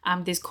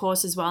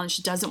course as well, and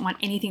she doesn't want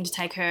anything to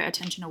take her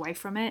attention away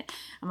from it.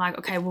 I'm like,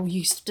 okay, well,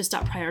 you just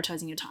start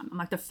prioritizing your time. I'm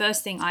like, the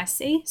first thing I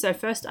see. So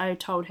first I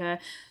told her,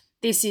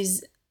 this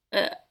is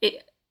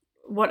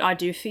what I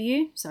do for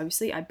you. So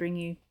obviously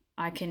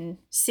I can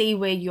see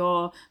where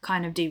you're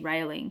kind of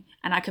derailing,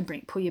 and I can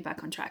pull you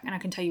back on track, and I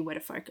can tell you where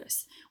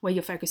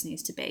your focus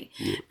needs to be.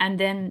 Yeah. And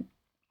then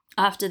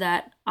after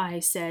that, I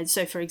said,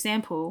 so for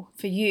example,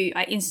 for you,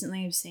 I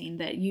instantly have seen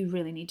that you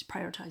really need to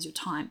prioritize your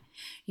time.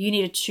 You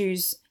need to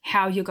choose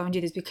how you're going to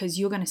do this, because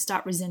you're going to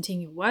start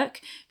resenting your work,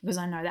 because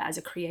I know that as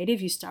a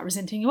creative, you start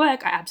resenting your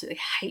work. I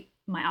absolutely hate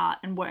my art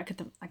and work at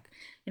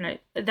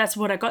that's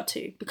what I got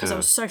to, because I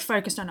was so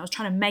focused on it. I was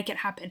trying to make it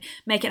happen,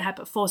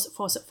 force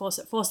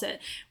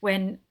it,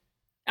 when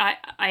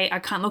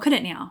I can't look at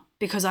it now,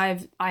 because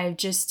I've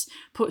just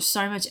put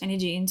so much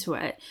energy into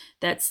it.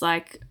 That's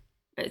like,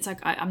 it's like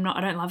I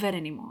don't love it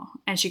anymore.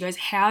 And she goes,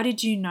 how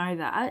did you know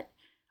that?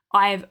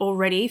 I've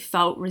already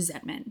felt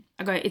resentment.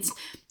 I go,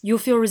 you'll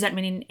feel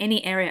resentment in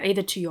any area,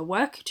 either to your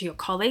work, to your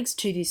colleagues,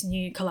 to this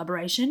new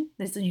collaboration,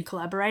 there's a new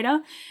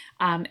collaborator,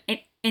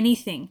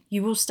 anything.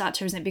 You will start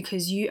to resent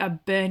because you are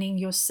burning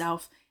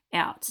yourself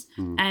out.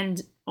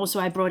 And also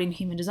I brought in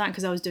human design,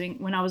 because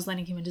when I was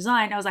learning human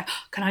design, I was like,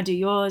 oh, can I do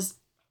yours?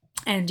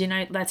 And,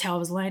 that's how I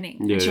was learning.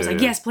 And she was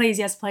like, yes,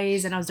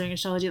 please. And I was doing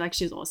astrology. Like,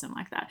 she was awesome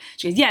like that.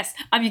 She goes, yes,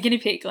 I'm your guinea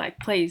pig. Like,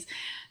 please.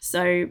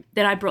 So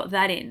then I brought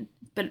that in.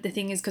 But the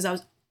thing is,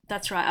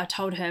 that's right, I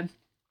told her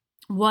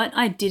what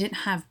I didn't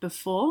have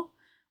before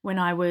when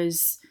I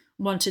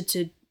wanted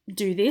to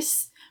do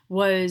this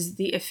was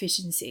the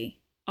efficiency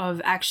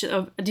I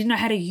didn't know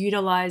how to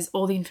utilize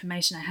all the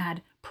information I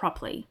had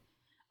properly.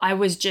 I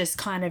was just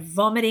kind of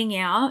vomiting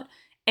out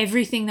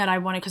everything that I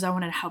wanted, because I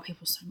wanted to help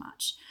people so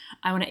much.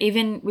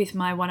 Even with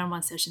my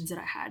one-on-one sessions that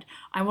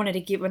I wanted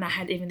to give, when I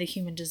had even the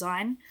human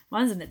design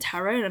ones and the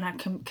tarot, and I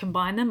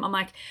combine them. I'm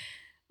like,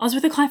 I was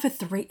with a client for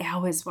 3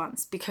 hours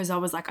once, because I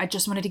was like, I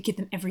just wanted to give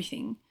them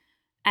everything.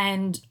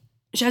 And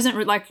she hasn't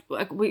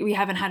we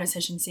haven't had a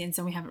session since,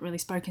 and we haven't really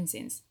spoken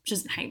since. She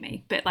doesn't hate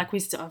me, but like we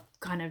still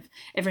kind of,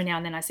 every now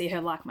and then I see her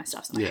like my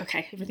stuff. So I'm like,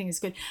 okay, everything is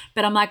good.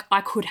 But I'm like,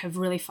 I could have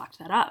really fucked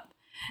that up,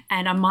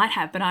 and I might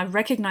have, but I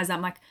recognize that.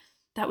 I'm like,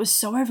 that was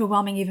so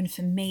overwhelming even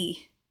for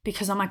me,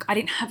 because I'm like, I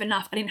didn't have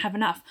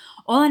enough.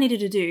 All I needed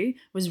to do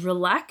was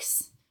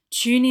relax,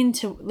 tune in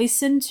to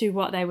listen to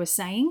what they were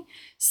saying,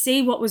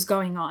 see what was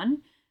going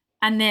on,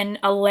 and then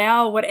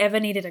allow whatever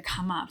needed to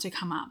come up.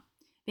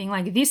 Being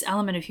like, this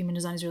element of human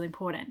design is really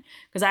important,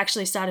 because I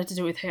actually started to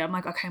do it with her. I'm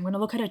like, okay, I'm going to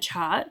look at her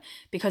chart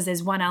because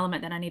there's one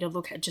element that I need to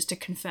look at just to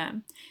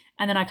confirm.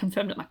 And then I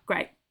confirmed it. I'm like,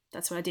 great,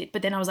 that's what I did.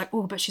 But then I was like,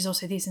 oh, but she's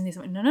also this and this.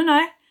 I'm like,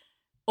 no.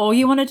 All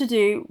you wanted to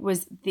do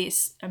was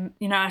this. I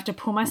have to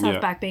pull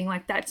myself back, being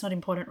like, that's not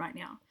important right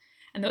now.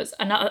 And there was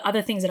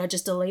other things that I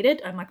just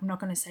deleted. I'm like, I'm not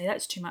going to say that.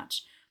 It's too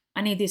much.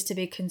 I need this to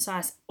be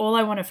concise. All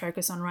I want to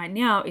focus on right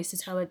now is to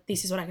tell her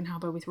this is what I can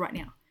help her with right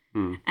now.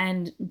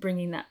 And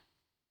bring that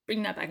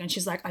back. And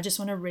she's like, I just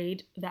want to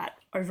read that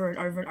over and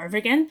over and over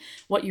again,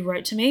 what you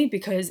wrote to me,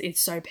 because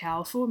it's so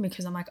powerful.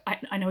 Because I'm like,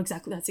 I know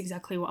exactly, that's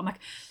exactly what I'm like,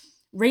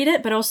 read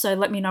it, but also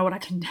let me know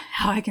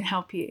how I can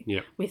help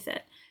you with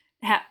it.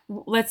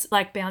 Let's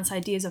like bounce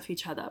ideas off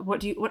each other. What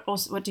do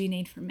you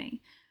need from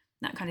me?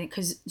 That kind of,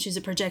 because she's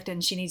a projector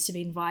and she needs to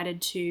be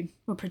invited to,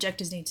 or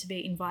projectors need to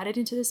be invited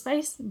into the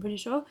space, I'm pretty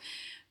sure.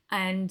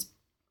 And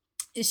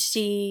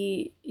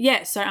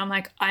so I'm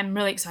like, I'm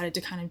really excited to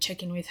kind of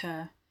check in with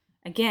her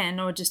again,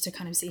 or just to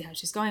kind of see how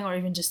she's going, or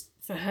even just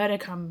for her to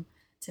come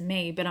to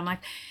me. But I'm like,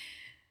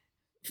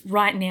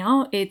 right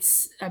now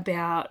it's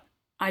about,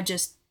 I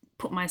just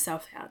put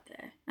myself out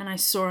there and I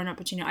saw an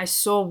opportunity. I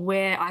saw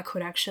where I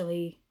could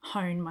actually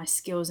hone my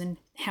skills and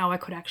how I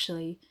could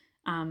actually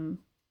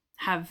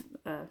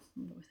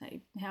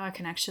how I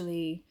can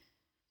actually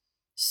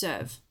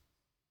serve.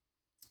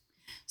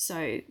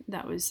 So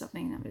that was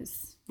something that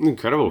was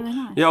incredible. Really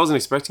nice. Yeah, I wasn't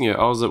expecting it.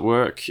 I was at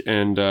work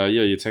and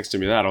you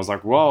texted me that. I was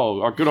like,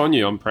 whoa, good on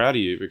you. I'm proud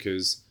of you,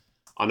 because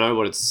I know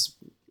what it's,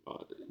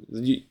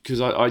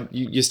 because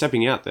you're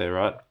stepping out there,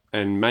 right?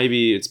 And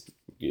maybe it's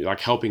like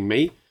helping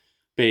me,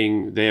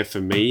 being there for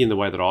me in the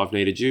way that I've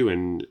needed you,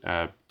 and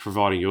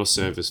providing your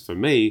service for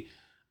me,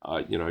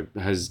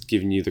 has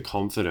given you the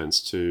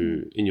confidence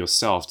in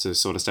yourself to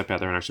sort of step out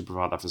there and actually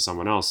provide that for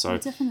someone else. So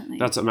definitely.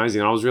 That's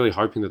amazing. And I was really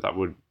hoping that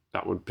would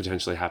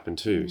potentially happen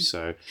too.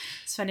 So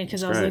it's funny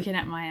because I was looking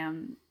at my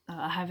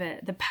I have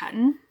the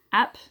pattern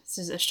app. This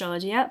is an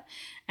astrology app,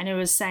 and it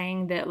was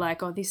saying that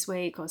like, this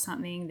week or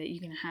something, that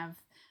you're gonna have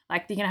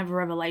a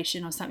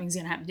revelation, or something's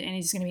gonna happen, and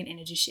it's gonna be an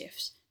energy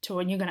shift to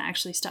when you're gonna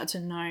actually start to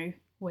know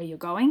where you're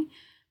going,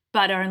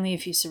 but only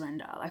if you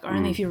surrender, like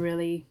only if you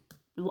really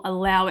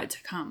allow it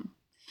to come.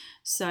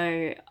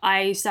 So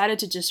I started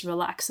to just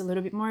relax a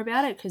little bit more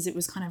about it, because it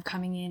was kind of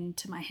coming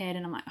into my head,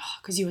 and I'm like,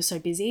 because you were so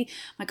busy.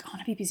 I'm like, I want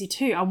to be busy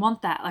too. I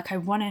want that. Like, I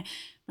want to.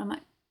 I'm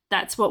like,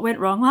 that's what went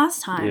wrong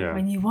last time. Yeah.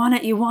 When you want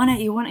it.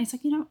 It's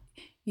like,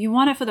 you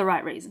want it for the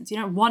right reasons. You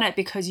don't want it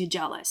because you're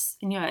jealous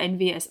and you're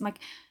envious. I'm like,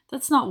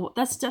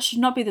 that should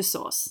not be the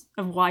source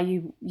of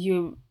why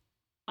you're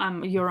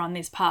on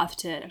this path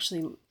to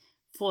actually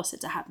force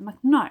it to happen. I'm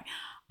like, no,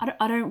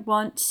 I don't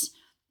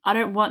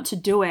want to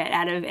do it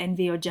out of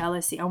envy or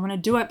jealousy. I want to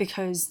do it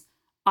because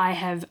I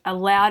have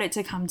allowed it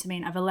to come to me,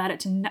 and I've allowed it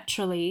to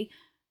naturally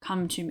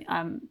come to me,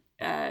 kind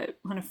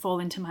of fall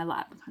into my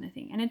lap kind of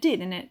thing. And it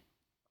did. And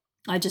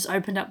I just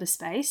opened up the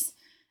space.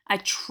 I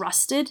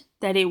trusted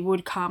that it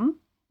would come,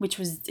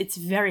 it's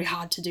very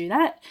hard to do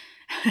that.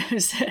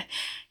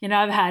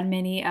 I've had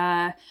many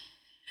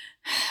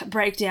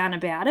breakdown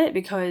about it,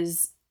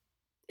 because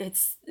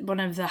it's one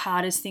of the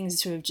hardest things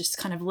to have just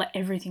kind of let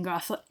everything go. I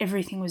thought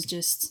everything was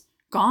just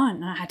gone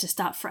and I had to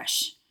start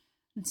fresh.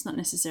 It's not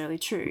necessarily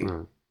true.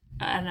 No.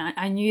 And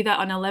I knew that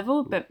on a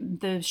level, but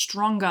the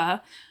stronger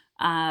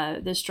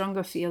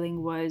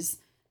feeling was,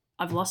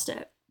 I've lost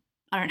it.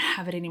 I don't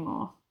have it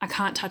anymore. I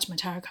can't touch my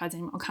tarot cards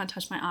anymore. I can't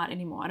touch my art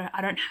anymore.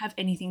 I don't have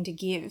anything to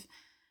give,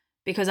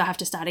 because I have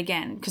to start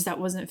again, because that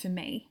wasn't for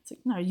me. It's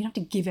like, no, you don't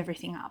have to give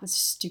everything up. It's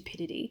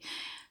stupidity.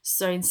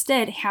 So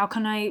instead, how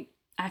can I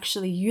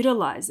actually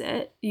utilize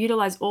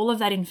all of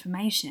that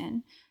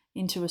information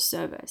into a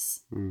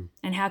service?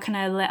 And how can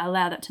I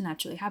allow that to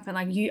naturally happen?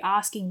 Like, you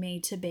asking me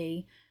to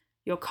be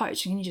your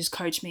coach, can you just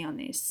coach me on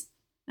this?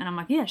 And I'm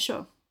like, yeah,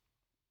 sure.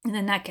 And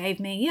then that gave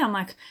me, I'm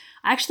like,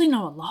 I actually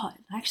know a lot.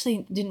 I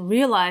actually didn't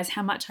realize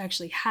how much I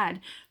actually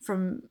had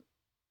from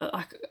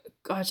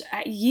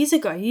years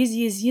ago,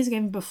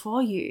 even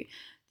before you.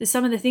 There's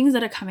some of the things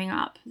that are coming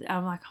up.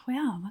 I'm like,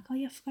 wow. I'm like, oh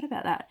yeah, I forgot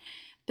about that.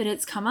 But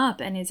it's come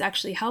up and it's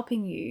actually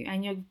helping you,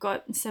 and you've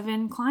got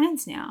 7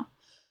 clients now.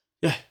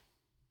 Yeah.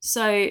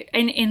 So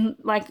in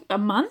like a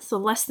month or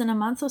less than a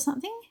month or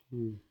something.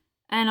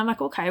 And I'm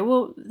like, okay,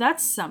 well,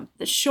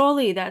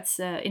 surely that's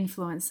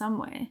influence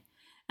somewhere.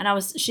 And I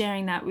was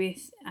sharing that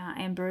with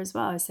Amber as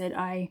well. I said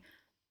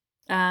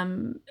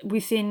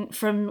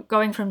from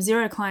going from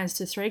 0 clients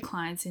to 3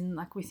 clients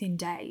within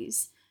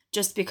days,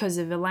 just because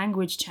of a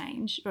language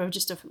change or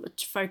just a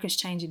focus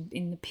change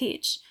in the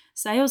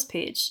sales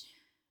pitch.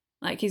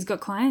 Like, he's got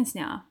clients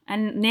now,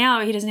 and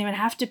now he doesn't even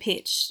have to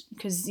pitch,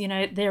 because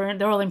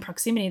they're all in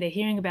proximity. They're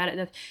hearing about it.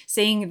 They're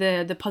seeing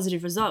the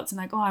positive results,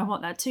 and like, oh, I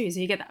want that too. So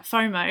you get that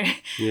FOMO.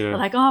 Yeah. They're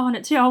like, oh, I want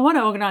it too. I want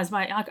to organize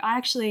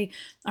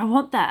I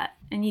want that,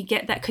 and you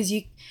get that because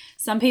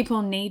some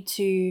people need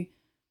to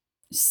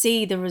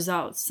see the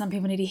results. Some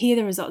people need to hear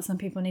the results. Some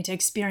people need to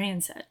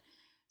experience it.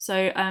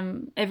 So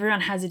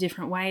everyone has a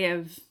different way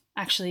of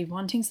actually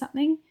wanting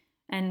something.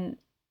 And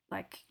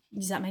like,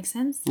 does that make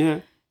sense?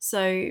 Yeah.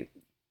 So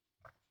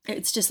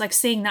it's just like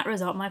seeing that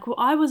result. I'm like, well,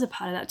 I was a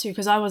part of that too,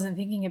 because I wasn't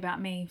thinking about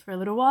me for a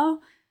little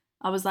while.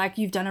 I was like,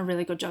 you've done a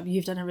really good job.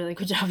 You've done a really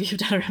good job. You've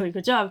done a really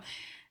good job.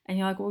 And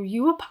you're like, well,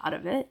 you were part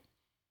of it,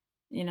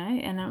 you know?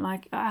 And I'm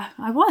like,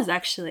 I was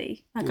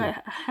actually. Like,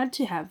 I had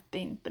to have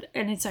been.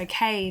 And it's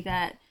okay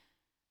that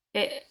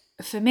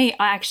for me,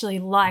 I actually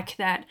like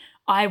that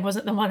I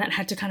wasn't the one that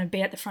had to kind of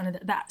be at the front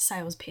of that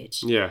sales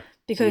pitch. Yeah.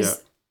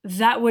 Because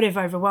that would have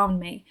overwhelmed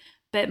me.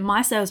 But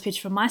my sales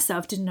pitch for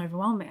myself didn't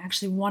overwhelm me. I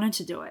actually wanted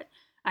to do it.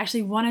 I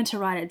actually wanted to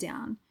write it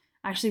down.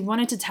 I actually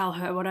wanted to tell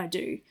her what I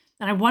do.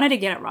 And I wanted to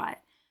get it right.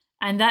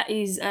 And that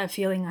is a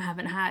feeling I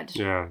haven't had.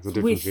 Yeah, it's a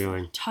different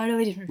feeling.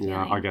 Totally different feeling.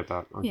 Yeah, I get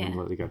that. I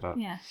completely get that.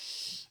 Yeah.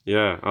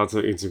 Yeah,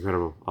 it's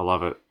incredible. I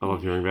love it. I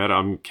love hearing about it.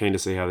 I'm keen to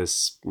see how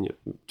this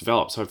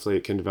develops. Hopefully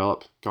it can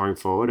develop going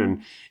forward.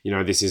 And,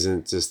 this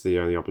isn't just the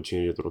only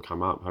opportunity that will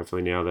come up.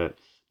 Hopefully now that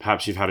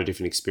perhaps you've had a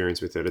different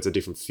experience with it, it's a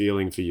different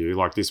feeling for you.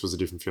 Like this was a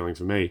different feeling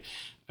for me.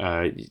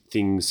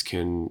 Things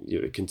can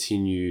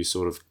continue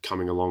sort of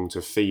coming along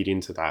to feed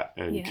into that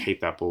and keep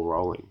that ball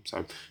rolling.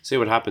 So see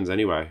what happens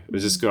anyway. It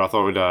was just good. I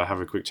thought we'd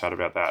have a quick chat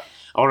about that.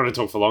 I wanted to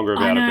talk for longer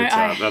about it,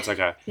 but that's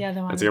okay. Yeah,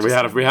 the one that's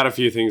okay. We had a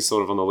few things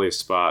sort of on the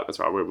list, but that's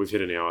right. We've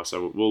hit an hour,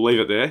 so we'll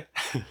leave it there.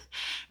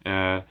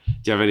 Do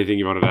you have anything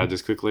you wanted to add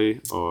just quickly,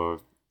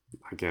 or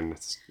again?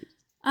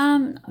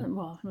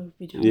 Well,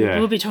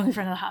 we'll be talking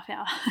for another half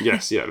hour.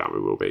 Yes, we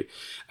will be.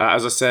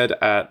 As I said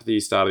at the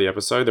start of the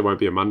episode, there won't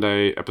be a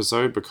Monday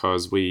episode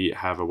because we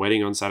have a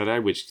wedding on Saturday,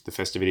 which the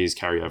festivities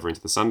carry over into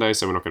the Sunday,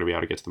 so we're not going to be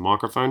able to get to the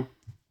microphone.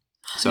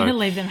 So I'm going to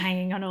leave them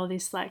hanging on all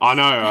this. I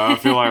know. I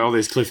feel like all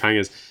these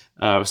cliffhangers.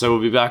 So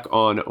we'll be back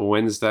on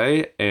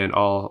Wednesday, and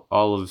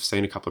I'll have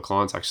seen a couple of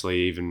clients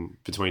actually even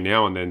between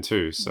now and then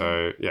too.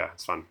 So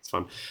it's fun. It's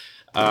fun.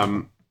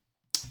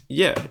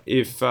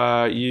 If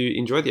you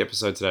enjoyed the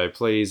episode today,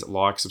 please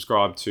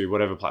subscribe to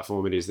whatever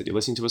platform it is that you're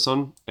listening to us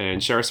on,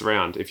 and share us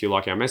around. If you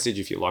like our message,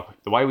 if you like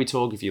the way we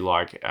talk, if you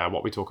like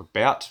what we talk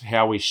about,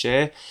 how we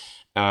share,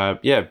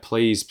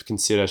 please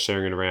consider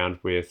sharing it around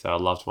with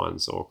loved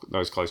ones or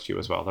those close to you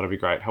as well. That'll be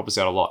great. Help us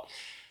out a lot.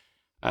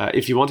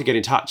 If you want to get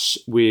in touch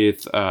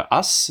with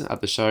us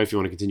at the show, if you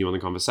want to continue on the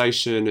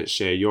conversation,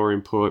 share your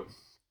input,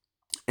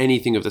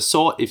 anything of the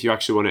sort, if you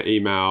actually want to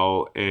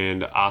email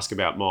and ask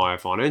about my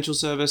financial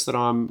service that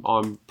I'm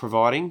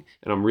providing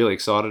and I'm really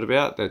excited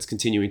about, that's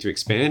continuing to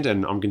expand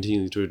and I'm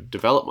continuing to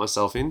develop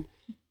myself in.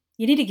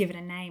 You need to give it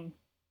a name.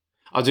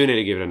 I do need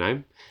to give it a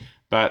name.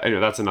 But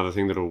anyway, that's another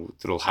thing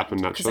that'll happen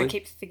naturally. Because I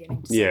keep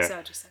forgetting.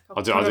 So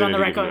I'll do it on the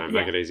record.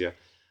 Make it easier.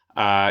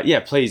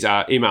 Please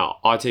email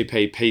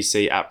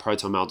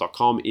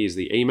itppc@protonmail.com is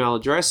the email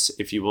address.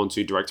 If you want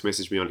to direct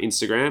message me on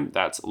Instagram,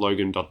 that's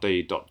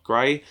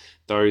logan.d.gray.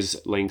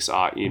 Those links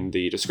are in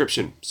the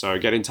description. So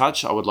get in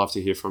touch. I would love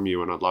to hear from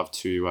you, and I'd love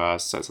to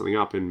set something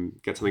up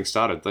and get something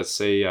started. Let's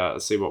see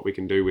what we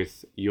can do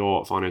with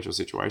your financial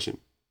situation.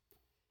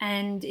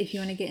 And if you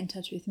want to get in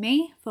touch with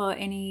me for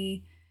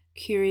anything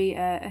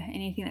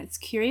that's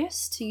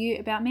curious to you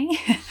about me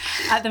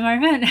at the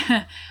moment,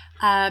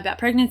 about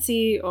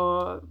pregnancy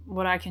or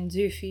what I can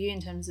do for you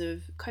in terms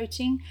of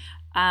coaching,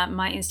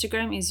 my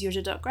Instagram is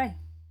yurja.gray.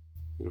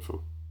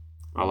 Beautiful.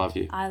 I love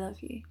you. I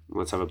love you.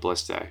 Let's have a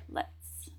blessed day.